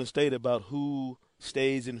you're Golden State about who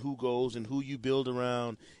stays and who goes and who you build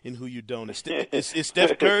around and who you don't? Is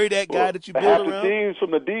Steph Curry that guy that you build around? Half the teams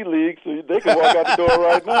from the D League, so they can walk out the door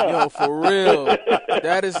right now. Yo, for real,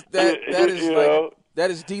 that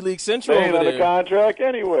is D League Central over there. They ain't under contract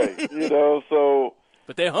anyway, So,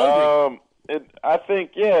 but they're hungry. I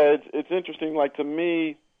think, it's interesting. Like, to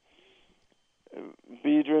me,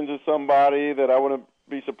 Biedrins is somebody that I wouldn't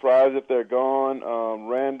be surprised if they're gone.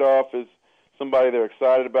 Randolph is somebody they're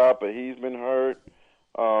excited about, but he's been hurt.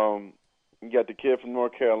 You got the kid from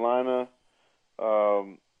North Carolina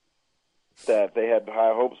that they had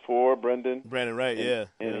high hopes for, Brandon Wright,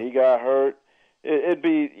 and he got hurt. It'd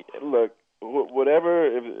be, look,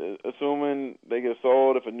 whatever, assuming they get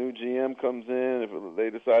sold, if a new GM comes in, if they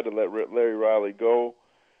decide to let Larry Riley go,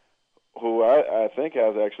 who I think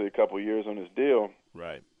has actually a couple years on his deal.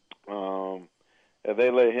 Right. If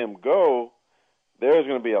they let him go, there's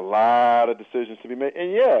going to be a lot of decisions to be made.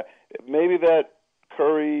 And, maybe that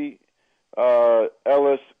Curry, Ellis,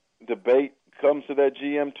 comes to that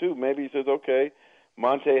GM too. Maybe he says, okay,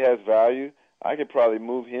 Monte has value. I could probably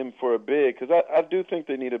move him for a big because I do think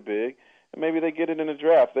they need a big, and maybe they get it in the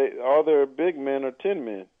draft. All their big men are 10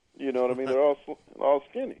 men. You know what I mean? They're all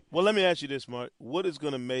skinny. Well, let me ask you this, Mark. What is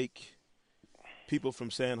going to make people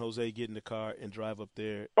from San Jose get in the car and drive up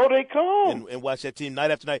there? Oh, they come and watch that team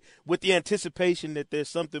night after night with the anticipation that there's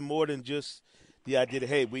something more than just the idea that,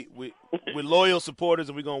 hey, we're loyal supporters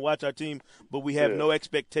and we're going to watch our team, but we have no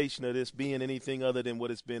expectation of this being anything other than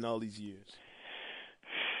what it's been all these years.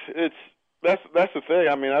 That's the thing.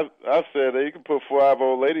 I mean, I've said that you can put 5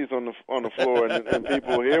 old ladies on the floor and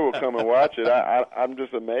people here will come and watch it. I'm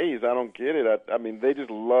just amazed. I don't get it. I mean, they just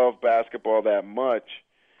love basketball that much.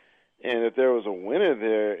 And if there was a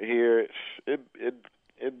winner here,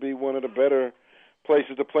 it'd be one of the better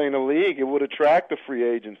places to play in the league. It would attract the free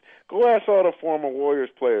agents. Go ask all the former Warriors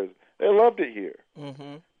players. They loved it here.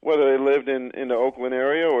 Mm-hmm. Whether they lived in the Oakland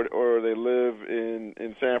area or they live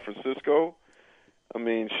in San Francisco. I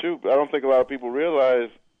mean, shoot, I don't think a lot of people realize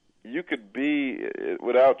you could be,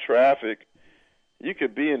 without traffic, you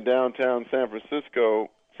could be in downtown San Francisco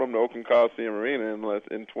from the Oakland Coliseum Arena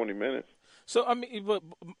in 20 minutes. So, I mean, but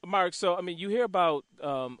Mark, you hear about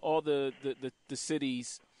all the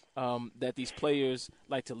cities that these players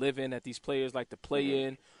like to live in, that these players like to play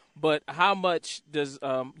in. But how much does,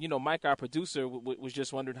 Mike, our producer, was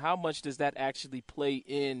just wondering, how much does that actually play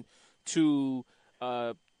in to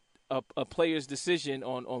a player's decision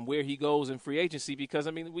on where he goes in free agency? Because,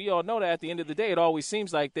 I mean, we all know that at the end of the day, it always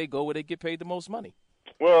seems like they go where they get paid the most money.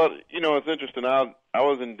 Well, it's interesting. I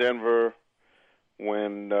was in Denver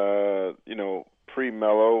when,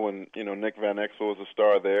 pre-Melo, when, Nick Van Exel was a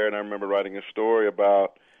star there, and I remember writing a story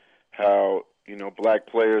about how, black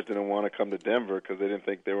players didn't want to come to Denver because they didn't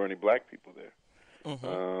think there were any black people there,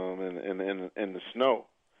 and the snow.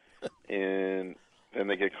 And then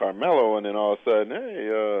they get Carmelo, and then all of a sudden,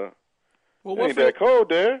 hey, ain't that cold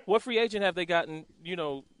there. What free agent have they gotten,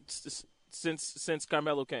 since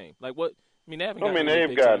Carmelo came? Like what? I mean, they haven't.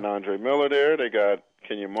 They've gotten Andre Miller there. They got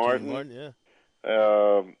Kenyon Martin. Yeah.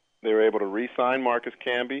 They were able to re-sign Marcus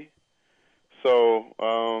Camby. So,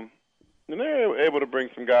 and they were able to bring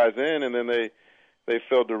some guys in, and then they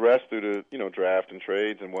filled the rest through the draft and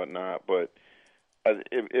trades and whatnot. But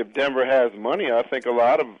if Denver has money, I think a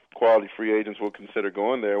lot of quality free agents will consider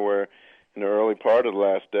going there, where in the early part of the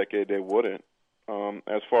last decade they wouldn't.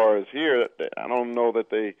 As far as here, I don't know that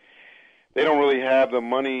they don't really have the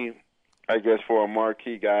money, I guess, for a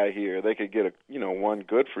marquee guy here. They could get one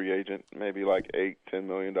good free agent, maybe like $8-10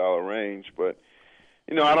 million range, but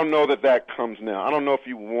I don't know that comes now. I don't know if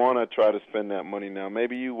you want to try to spend that money now.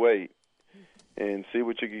 Maybe you wait and see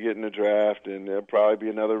what you can get in the draft, and there'll probably be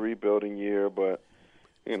another rebuilding year, but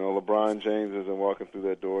LeBron James isn't walking through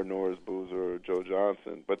that door, nor is Boozer or Joe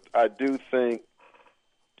Johnson. But I do think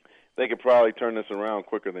they could probably turn this around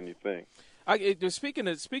quicker than you think. Speaking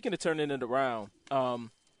of turning it around,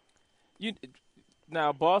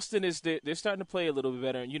 now Boston they're starting to play a little bit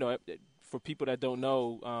better. And for people that don't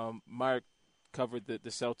know, Mark covered the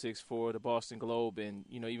Celtics for the Boston Globe, and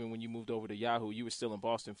even when you moved over to Yahoo, you were still in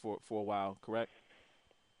Boston for a while, correct?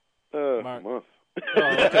 Mark? Month. Oh,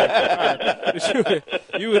 okay. Right.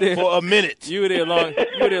 You were there for a minute. You were there long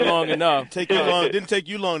enough. Didn't take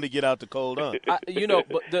you long to get out the cold, huh? But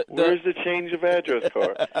where's the change of address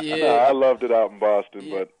card? Yeah, no, I loved it out in Boston,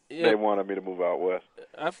 but they wanted me to move out west.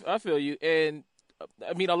 I feel you, and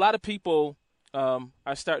I mean a lot of people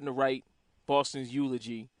are starting to write Boston's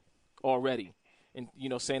eulogy already. And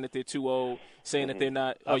saying that they're too old, saying that they're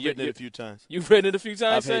not. I've written it a few times. You've written it a few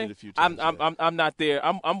times. I've written it a few times. I'm not there.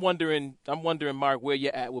 I'm wondering, Mark, where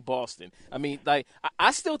you're at with Boston. I mean, like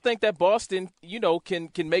I still think that Boston, can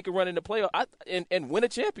make a run in the playoff and win a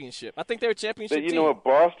championship. I think they're a championship team. You know what?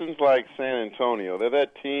 Boston's like San Antonio. They're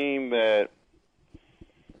that team that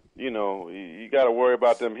you got to worry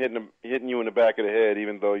about them hitting you in the back of the head,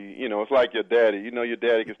 even though it's like your daddy. Your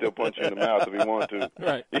daddy can still punch you in the mouth if he wants to.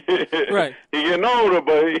 Right. Right. He's getting older,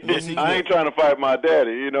 but I ain't trying to fight my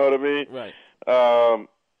daddy. You know what I mean? Right.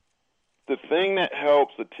 The thing that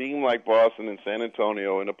helps a team like Boston and San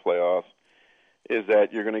Antonio in the playoffs is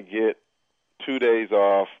that you're going to get 2 days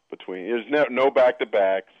off between. There's no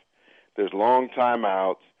back-to-backs. There's long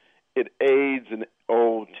timeouts. It aids an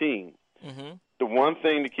old team. Mm-hmm. The one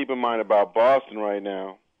thing to keep in mind about Boston right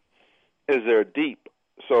now is they're deep.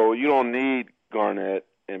 So you don't need Garnett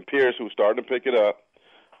and Pierce, who's starting to pick it up,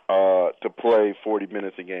 to play 40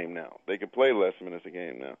 minutes a game now. They can play less minutes a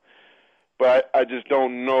game now. But I just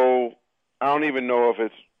don't know. I don't even know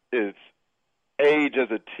if it's age as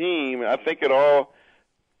a team. I think it all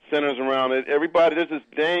centers around it. Everybody, there's this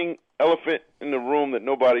dang elephant in the room that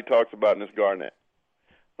nobody talks about, and it's Garnett.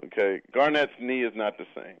 Okay, Garnett's knee is not the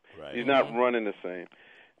same. Right. He's not running the same.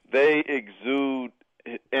 They exude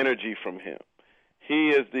energy from him. He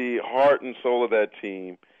is the heart and soul of that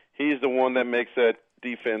team. He's the one that makes that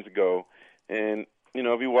defense go. And, you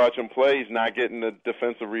know, if you watch him play, he's not getting the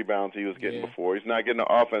defensive rebounds he was getting before. He's not getting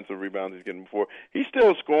the offensive rebounds he's getting before. He's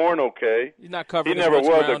still scoring okay. He's not covering He never as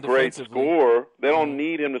much was a ground great defensively. scorer. They don't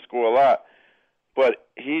need him to score a lot. But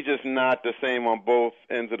he's just not the same on both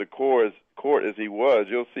ends of the court as he was.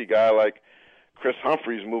 You'll see a guy like Chris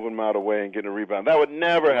Humphries moving him out of the way and getting a rebound. That would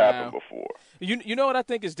never happen before. You know what I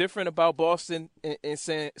think is different about Boston and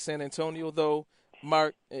San Antonio, though,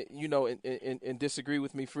 Mark, you know, and disagree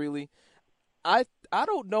with me freely. I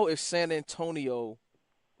don't know if San Antonio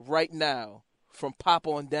right now, from pop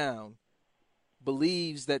on down,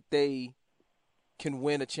 believes that they can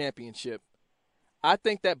win a championship. I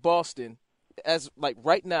think that Boston, as like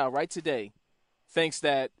right now, right today, thinks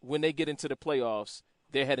that when they get into the playoffs,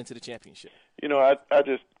 they're heading to the championship. You know, I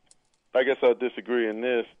guess I'll disagree in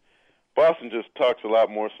this. Boston just talks a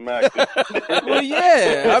lot more smack. Well,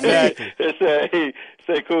 yeah, I mean, they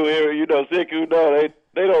say cool here, you know, Siku, no,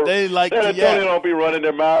 they don't. They like San Antonio don't be running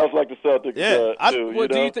their mouths like the Celtics do.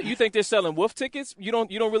 Well, you think they're selling wolf tickets? You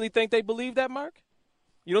don't really think they believe that, Mark?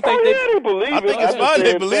 You don't Oh, think yeah, they believe it. I think it's fine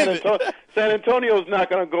they believe it. San Antonio's not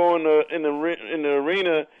going to go in the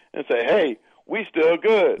arena and say, "Hey, we still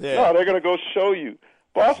good." Yeah. No, they're going to go show you.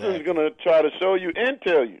 Boston's going to try to show you and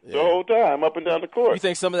tell you the whole time, up and down the court. You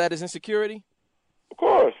think some of that is insecurity? Of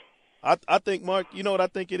course. I think, Mark, you know what I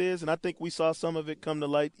think it is, and I think we saw some of it come to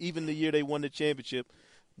light even the year they won the championship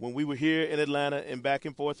when we were here in Atlanta and back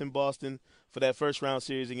and forth in Boston for that first-round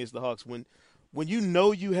series against the Hawks. When you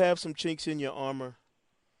know you have some chinks in your armor,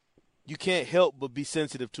 you can't help but be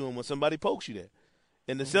sensitive to them when somebody pokes you there.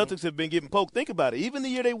 And the Celtics have been getting poked. Think about it. Even the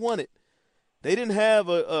year they won it, they didn't have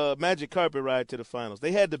a magic carpet ride to the finals.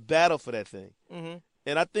 They had to battle for that thing. Mm-hmm.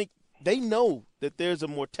 And I think they know that there's a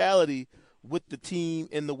mortality with the team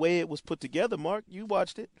and the way it was put together. Mark, you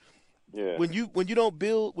watched it. Yeah. When you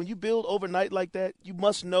build overnight like that, you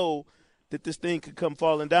must know that this thing could come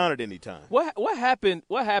falling down at any time. What happened?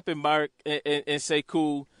 What happened, Mark and say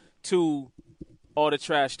cool to all the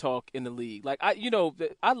trash talk in the league? Like I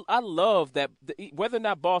love that whether or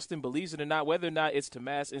not Boston believes it or not, whether or not it's to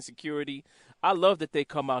mass insecurity, I love that they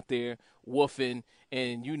come out there woofing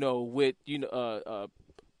and with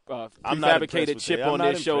prefabricated chip on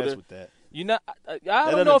their shoulder. With that.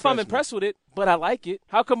 I don't know if I'm impressed with it, but I like it.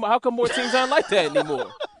 How come more teams aren't like that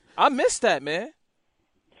anymore? I miss that, man.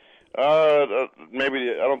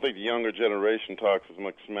 Maybe I don't think the younger generation talks as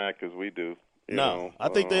much smack as we do. You know? I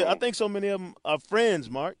think so many of them are friends,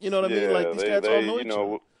 Mark. You know what I mean? Like these cats all know each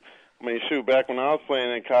other. I mean, shoot, back when I was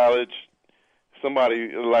playing in college,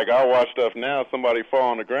 somebody, like I watch stuff now, somebody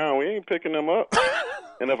fall on the ground, we ain't picking them up.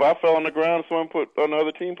 And if I fell on the ground, someone on the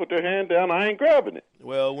other team put their hand down, I ain't grabbing it.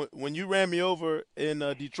 Well, when you ran me over in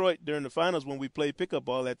Detroit during the finals when we played pickup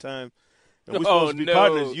ball that time, and we supposed to be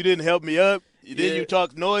partners, you didn't help me up. You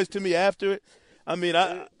talked noise to me after it. I mean,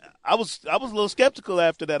 I was a little skeptical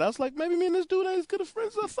after that. I was like, maybe me and this dude ain't as good of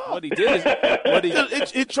friends as I thought. What he did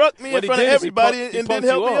is it trucked me in front of everybody and didn't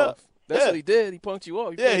help me up. That's what he did. He punked you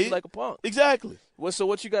off. He played you like a punk. Exactly. So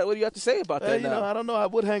what you got? What do you have to say about that now? I don't know. I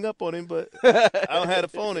would hang up on him, but I don't have a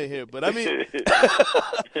phone in here. But I mean,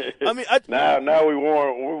 now we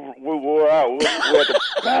wore out. We had to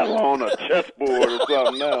battle on a chessboard or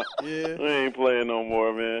something now. Yeah, we ain't playing no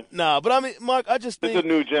more, man. Nah, but I mean, Mark, I just think it's a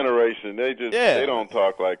new generation. They don't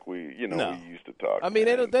talk like we used to talk. I mean,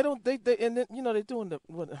 man. they don't and then, they're doing the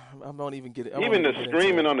what? I don't even get it. Even the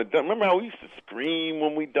screaming on the dunk. Remember how we used to scream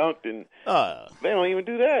when we dunked, and they don't even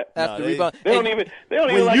do that after rebound. They don't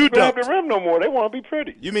even like to grab the rim no more. They want to be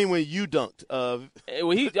pretty. You mean when you dunked?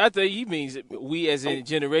 I think he means we as a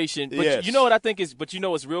generation. But yes. You know what I think is? But you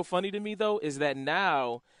know what's real funny to me though is that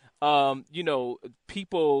now,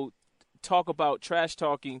 people talk about trash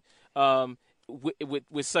talking.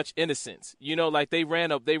 With such innocence, like they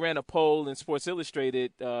ran a poll in Sports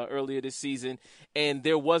Illustrated earlier this season, and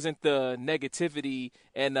there wasn't the negativity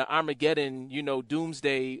and the Armageddon,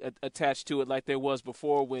 doomsday attached to it like there was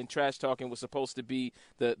before when trash talking was supposed to be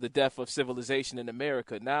the death of civilization in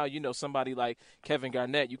America. Now, somebody like Kevin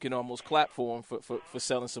Garnett, you can almost clap for him for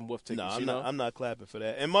selling some wolf tickets. No, I'm not clapping for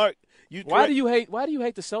that. And Mark, why do you hate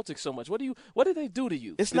the Celtics so much? What did they do to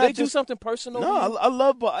you? Did they do something personal? No, I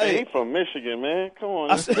love. He's from Michigan, man. Come on,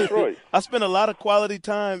 that's Detroit. I spent a lot of quality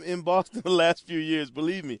time in Boston the last few years.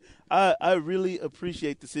 Believe me, I really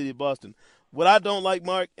appreciate the city of Boston. What I don't like,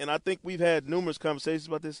 Mark, and I think we've had numerous conversations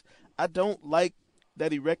about this, I don't like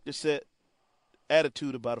that erector set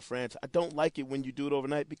attitude about a franchise. I don't like it when you do it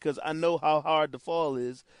overnight because I know how hard the fall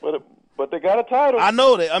is. But they got a title. I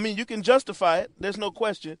know that. I mean, you can justify it. There's no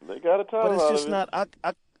question. They got a title. But it's just not.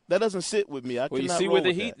 that doesn't sit with me. You see where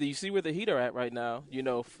the Heat. You see where the Heat are at right now. You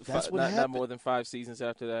know, not more than 5 seasons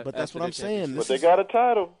after that. But that's what I'm saying. But they got a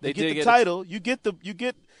title. They get the title. You get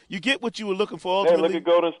what you were looking for. Ultimately. Hey, look at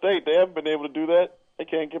Golden State. They haven't been able to do that. They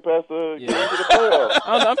can't get past the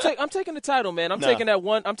playoffs. I'm taking the title, man. I'm taking that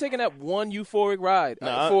one euphoric ride.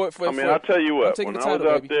 I'll tell you what. When I was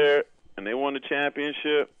out there and they won the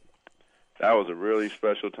championship, that was a really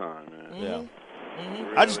special time, man. Yeah.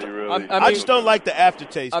 Mm-hmm. Really, I just don't like the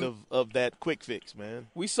aftertaste of that quick fix, man.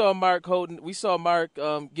 We saw Mark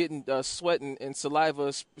getting sweat and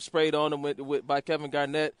saliva sprayed on him by Kevin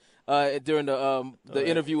Garnett during the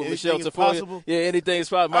interview with Michelle Tafoya. Yeah, anything is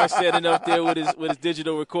possible. Mark standing up there with his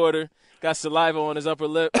digital recorder, got saliva on his upper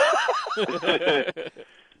lip.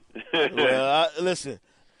 Well, listen,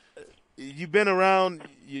 you've been around.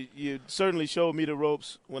 You certainly showed me the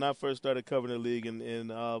ropes when I first started covering the league,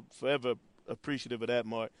 and forever appreciative of that,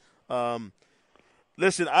 Mark.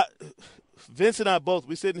 Listen, Vince and I both,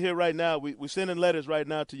 we're sitting here right now. We're sending letters right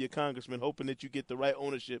now to your congressman, hoping that you get the right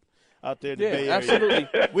ownership out there in the Bay Area. Absolutely.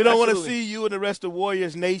 We don't want to see you and the rest of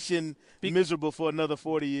Warriors Nation miserable for another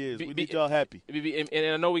 40 years. We need y'all happy.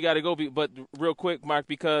 And I know we got to go, but real quick, Mark,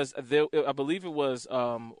 because I believe it was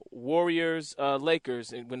Warriors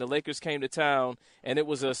Lakers, and when the Lakers came to town, and it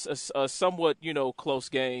was a somewhat close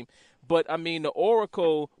game. But, I mean, the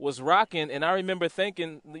Oracle was rocking, and I remember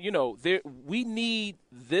thinking, we need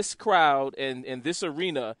this crowd and this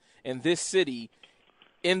arena and this city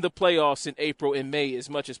in the playoffs in April and May as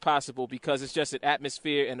much as possible because it's just an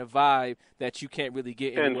atmosphere and a vibe that you can't really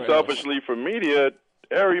get anywhere else. And selfishly for media,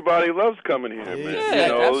 everybody loves coming here,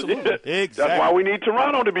 man. Absolutely. Exactly. That's why we need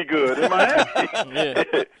Toronto to be good in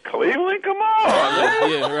Miami. Cleveland, come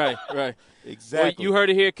on. Yeah, right. Exactly. Well, you heard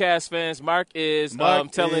it here, Cavs fans. Mark is killing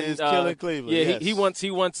Cleveland. Yeah, yes.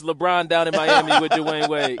 he wants LeBron down in Miami with Dwayne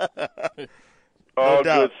Wade. All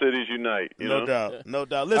good cities unite. No doubt.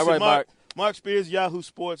 Listen, all right, Mark Spears, Yahoo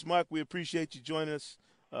Sports. Mark, we appreciate you joining us.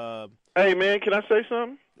 Hey, man, can I say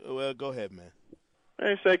something? Well, go ahead, man.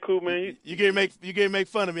 Hey, say cool, man. You can't make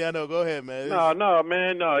fun of me. I know. Go ahead, man. No,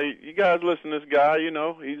 man. No, you guys listen to this guy. He's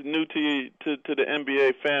new to the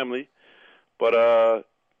NBA family, but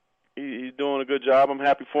he's doing a good job. I'm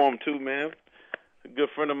happy for him too, man. A good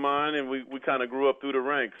friend of mine, and we kind of grew up through the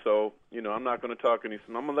ranks. So I'm not going to talk any.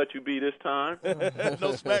 I'm going to let you be this time.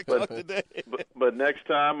 No smack talk today. but next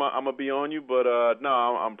time I'm going to be on you. But no,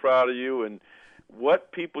 I'm proud of you. And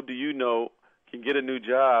what people do you know can get a new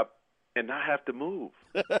job and not have to move?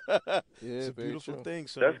 It's a beautiful thing,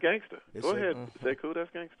 sir. That's gangster. Go ahead. Say cool,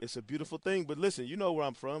 that's gangster. It's a beautiful thing. But listen, you know where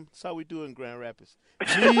I'm from. That's how we do it in Grand Rapids.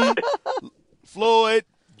 Floyd,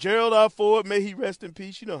 Gerald R. Ford, may he rest in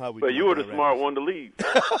peace. You know how we do it. But you were the smart one to leave.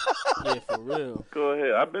 Yeah, for real. Go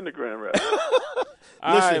ahead. I've been to Grand Rapids.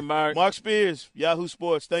 All right, Mark. Mark Spears, Yahoo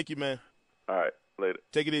Sports. Thank you, man. All right. Later.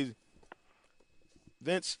 Take it easy.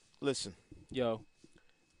 Vince, listen. Yo.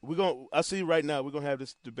 I see right now we're going to have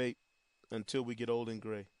this debate until we get old and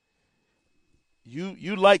gray.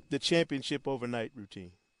 You like the championship overnight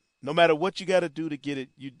routine. No matter what you got to do to get it,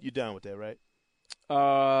 you down with that, right?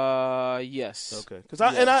 Yes. Okay. Because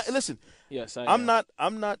listen. Yes, I'm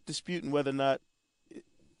not disputing whether or not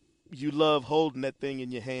you love holding that thing in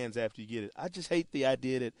your hands after you get it. I just hate the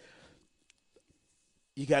idea that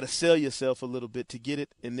you got to sell yourself a little bit to get it,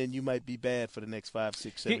 and then you might be bad for the next 5,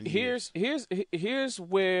 6, 7 years. Here's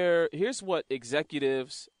what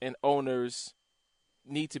executives and owners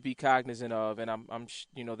need to be cognizant of, and I'm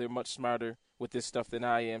they're much smarter with this stuff than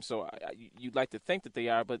I am. So you'd like to think that they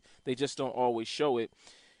are, but they just don't always show it.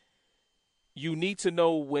 You need to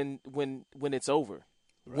know when it's over,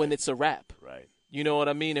 right. When it's a wrap. Right. You know what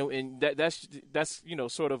I mean? And that's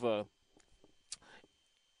sort of an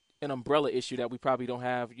umbrella issue that we probably don't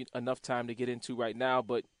have enough time to get into right now.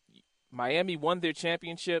 But Miami won their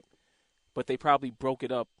championship, but they probably broke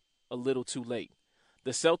it up a little too late.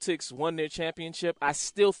 The Celtics won their championship. I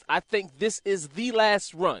think this is the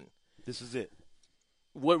last run. This is it.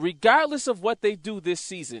 Regardless of what they do this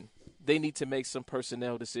season, they need to make some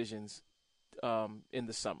personnel decisions in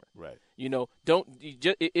the summer. Right.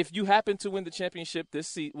 If you happen to win the championship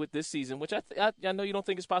with this season, which I know you don't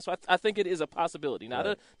think is possible. I think it is a possibility.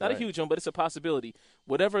 Not a huge one, but it's a possibility.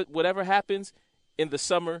 Whatever happens in the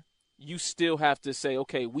summer, you still have to say,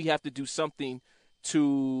 okay, we have to do something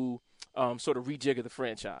to sort of rejigger the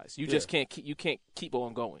franchise. You just can't keep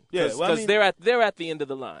on going. Yeah, because they're at the end of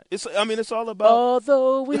the line. It's all about.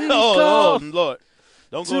 Although we oh Lord,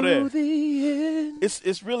 Don't go there. To the end.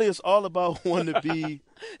 It's all about wanting to be.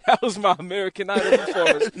 That was my American Idol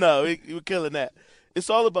performance. No, we're killing that. It's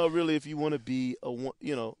all about really if you want to be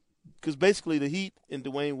because basically the Heat and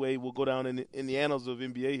Dwayne Wade will go down in the annals of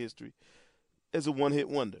NBA history as a one-hit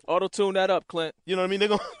wonder. Auto-tune that up, Clint. You know what I mean?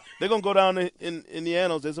 They're gonna go down in the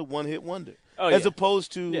annals as a one-hit wonder, As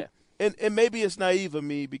opposed to. Yeah. And maybe it's naive of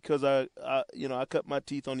me because I cut my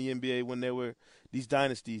teeth on the NBA when there were these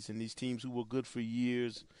dynasties and these teams who were good for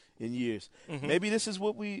years and years. Mm-hmm. Maybe this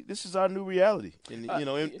is our new reality. And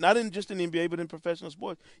not just in the NBA but in professional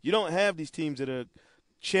sports. You don't have these teams that are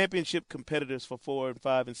championship competitors for 4 and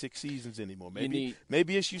 5 and 6 seasons anymore. Maybe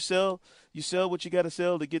it's you sell what you got to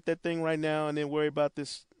sell to get that thing right now and then worry about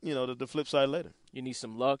this, the flip side later. You need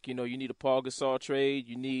some luck. You need a Paul Gasol trade.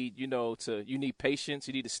 You need, you need patience.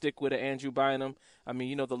 You need to stick with it, Andrew Bynum. I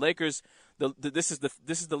mean, the Lakers. This is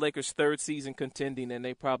the Lakers' third season contending, and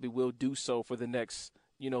they probably will do so for the next,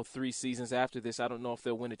 3 seasons after this. I don't know if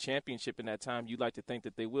they'll win a championship in that time. You'd like to think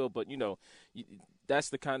that they will, but that's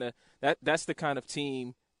the kind of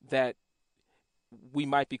team that we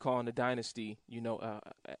might be calling a dynasty,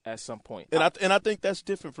 at some point. And I think that's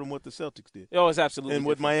different from what the Celtics did. Oh, it's absolutely and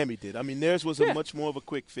what different. Miami did. I mean, theirs was a much more of a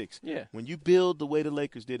quick fix. Yeah. When you build the way the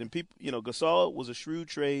Lakers did, and people, Gasol was a shrewd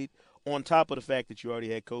trade on top of the fact that you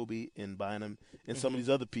already had Kobe and Bynum and some of these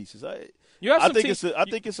other pieces. I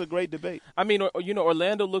think it's a great debate. I mean,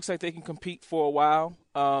 Orlando looks like they can compete for a while.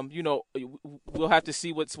 We'll have to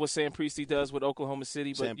see what Sam Presti does with Oklahoma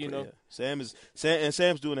City, but Sam's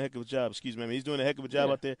doing a heck of a job. Excuse me, he's doing a heck of a job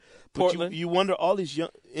out there. But Portland. You wonder all these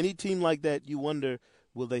any team like that. You wonder,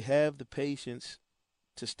 will they have the patience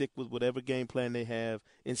to stick with whatever game plan they have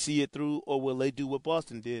and see it through, or will they do what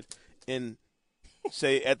Boston did and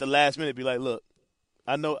say at the last minute, be like, look,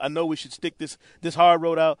 I know we should stick this hard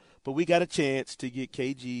road out, but we got a chance to get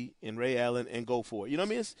KG and Ray Allen and go for it. You know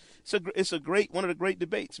what I mean? It's a great one of the great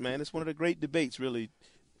debates, man. It's one of the great debates, really,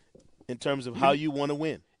 in terms of how you want to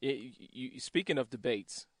win. Speaking of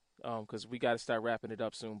debates, because we got to start wrapping it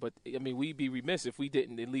up soon, but I mean, we'd be remiss if we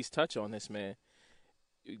didn't at least touch on this, man.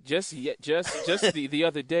 Just the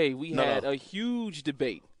other day, we had a huge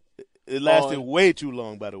debate. It lasted way too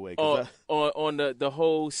long, by the way. On the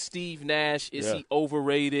whole Steve Nash, is he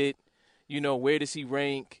overrated? Where does he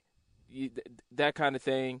rank? That kind of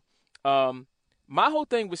thing. My whole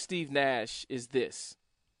thing with Steve Nash is this,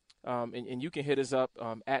 and you can hit us up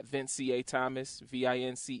at Vince C.A. Thomas,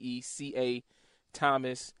 VinceCA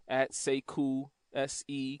Thomas, at Sekou,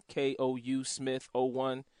 SEKOU Smith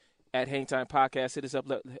 01. At Hangtime Podcast, hit us up.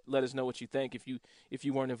 Let us know what you think if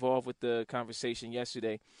you weren't involved with the conversation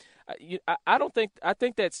yesterday. I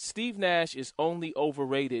think that Steve Nash is only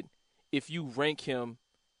overrated if you rank him,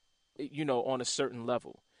 on a certain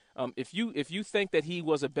level. If you think that he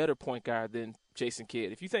was a better point guard than Jason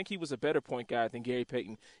Kidd, if you think he was a better point guard than Gary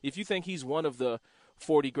Payton, if you think he's one of the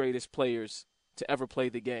 40 greatest players to ever play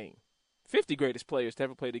the game, 50 greatest players to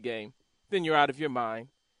ever play the game, then you're out of your mind,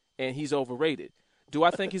 and he's overrated. Do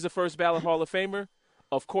I think he's a first ballot Hall of Famer?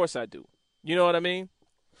 Of course I do. You know what I mean?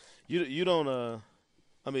 You don't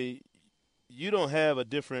you don't have a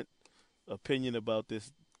different opinion about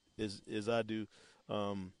this as I do.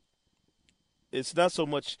 It's not so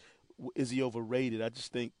much is he overrated. I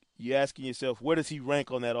just think you're asking yourself, where does he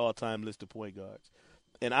rank on that all-time list of point guards?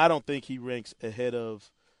 And I don't think he ranks ahead of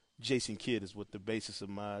Jason Kidd is what the basis of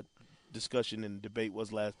my discussion and debate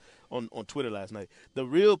was on Twitter last night. The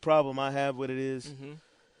real problem I have with it is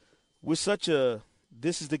we're such a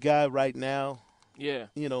this is the guy right now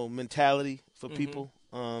mentality for people.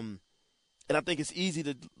 And I think it's easy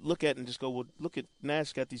to look at and just go, well, look at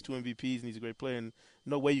Nash got these 2 MVPs and he's a great player, and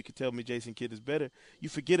no way you can tell me Jason Kidd is better. You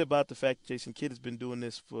forget about the fact that Jason Kidd has been doing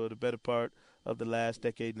this for the better part of the last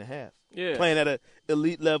decade and a half. Yeah. Playing at an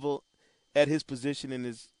elite level at his position and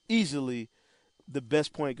is easily the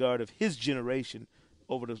best point guard of his generation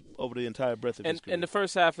over the entire breadth of his career. In the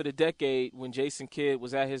first half of the decade, when Jason Kidd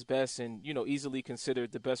was at his best and easily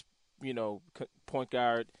considered the best point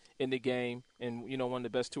guard in the game, and one of the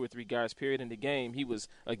best 2 or 3 guards period in the game, he was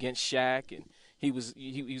against Shaq, and he was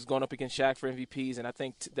going up against Shaq for MVPs, and I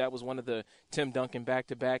think that was one of the Tim Duncan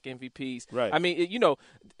back-to-back MVPs. Right. I mean,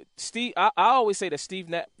 Steve. I always say that Steve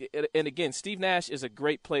Nash, and again, Steve Nash is a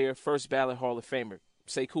great player, first ballot Hall of Famer.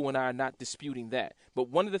 Sekou and I are not disputing that. But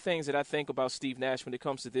one of the things that I think about Steve Nash when it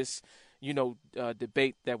comes to this,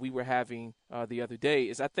 debate that we were having the other day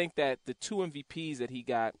is I think that the 2 MVPs that he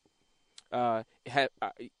got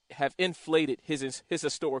have inflated his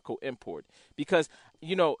historical import, because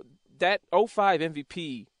that 05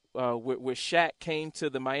 MVP where Shaq came to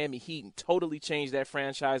the Miami Heat and totally changed that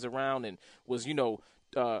franchise around and was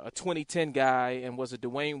a 2010 guy and was a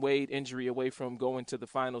Dwayne Wade injury away from going to the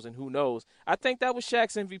finals, and who knows. I think that was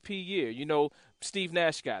Shaq's MVP year. You know, Steve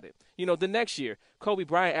Nash got it. You know, the next year, Kobe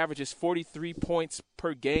Bryant averages 43 points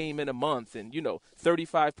per game in a month, and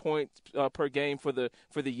 35 points per game for the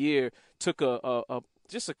year. Took a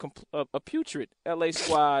putrid LA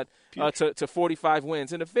squad to 45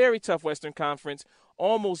 wins in a very tough Western Conference.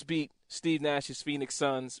 Almost beat Steve Nash's Phoenix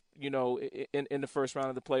Suns, in the first round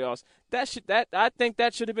of the playoffs. I think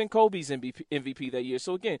that should have been Kobe's MVP that year.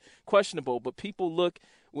 So again, questionable. But people look,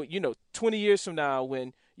 20 years from now,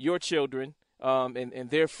 when your children and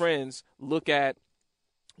their friends look at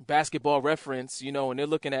Basketball Reference, and they're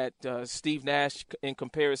looking at Steve Nash in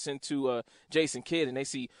comparison to Jason Kidd, and they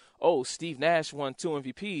see, oh, Steve Nash won 2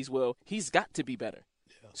 MVPs. Well, he's got to be better.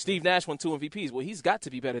 Steve Nash won 2 MVPs. Well, he's got to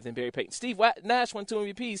be better than Barry Payton. Steve Nash won 2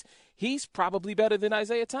 MVPs. He's probably better than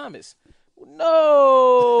Isaiah Thomas.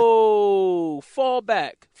 No, fall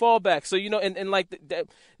back. So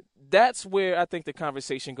that's where I think the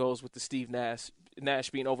conversation goes with the Steve Nash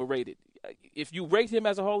being overrated. If you rate him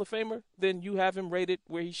as a Hall of Famer, then you have him rated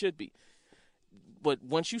where he should be. But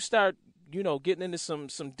once you start, getting into some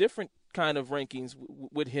different kind of rankings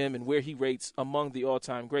with him and where he rates among the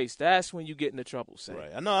all-time greats, that's when you get into trouble. Sam.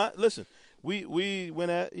 Right. I know. Listen, we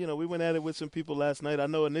went at it with some people last night. I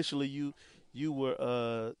know initially you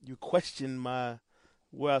questioned where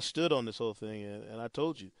I stood on this whole thing, and I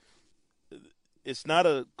told you it's not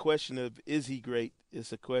a question of is he great.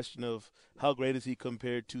 It's a question of how great is he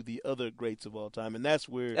compared to the other greats of all time, and that's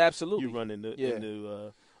where absolutely you run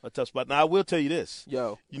into a tough spot. Now, I will tell you this.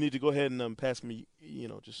 You need to go ahead and pass me,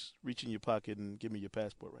 just reach in your pocket and give me your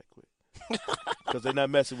passport right quick. Because they're not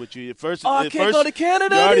messing with you. I can't go to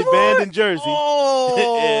Canada you're already anymore? banned in Jersey.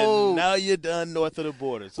 Oh. And now you're done north of the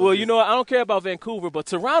border. So well, I don't care about Vancouver, but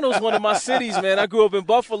Toronto's one of my cities, man. I grew up in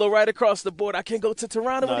Buffalo right across the border. I can't go to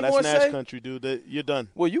Toronto anymore, that's Nash country, dude. You're done.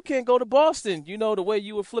 Well, you can't go to Boston. The way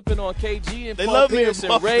you were flipping on KG and they Paul love Pierce me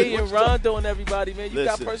and Ray and Rondo and everybody, man. You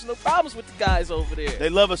got personal problems with the guys over there. They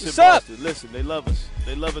love us What's in up? Boston. Listen, they love us.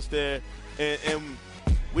 They love us there. And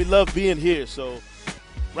we love being here. So,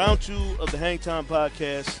 round 2 of the Hang Time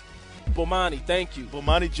Podcast. Bomani, thank you.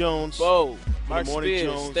 Bomani Jones. Mark Morning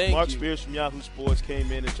Spears, Jones. thank Mark you. Spears from Yahoo Sports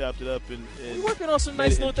came in and chopped it up. And we're working on some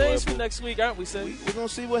nice little things for next week, aren't we, Sam? We're going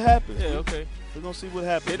to see what happens. Yeah, okay. We're going to see what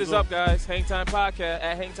happens. Hit us up, guys. Hang Time Podcast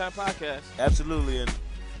at Hang Time Podcast. Absolutely. And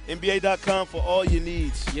NBA.com for all your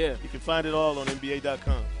needs. Yeah. You can find it all on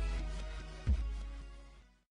NBA.com.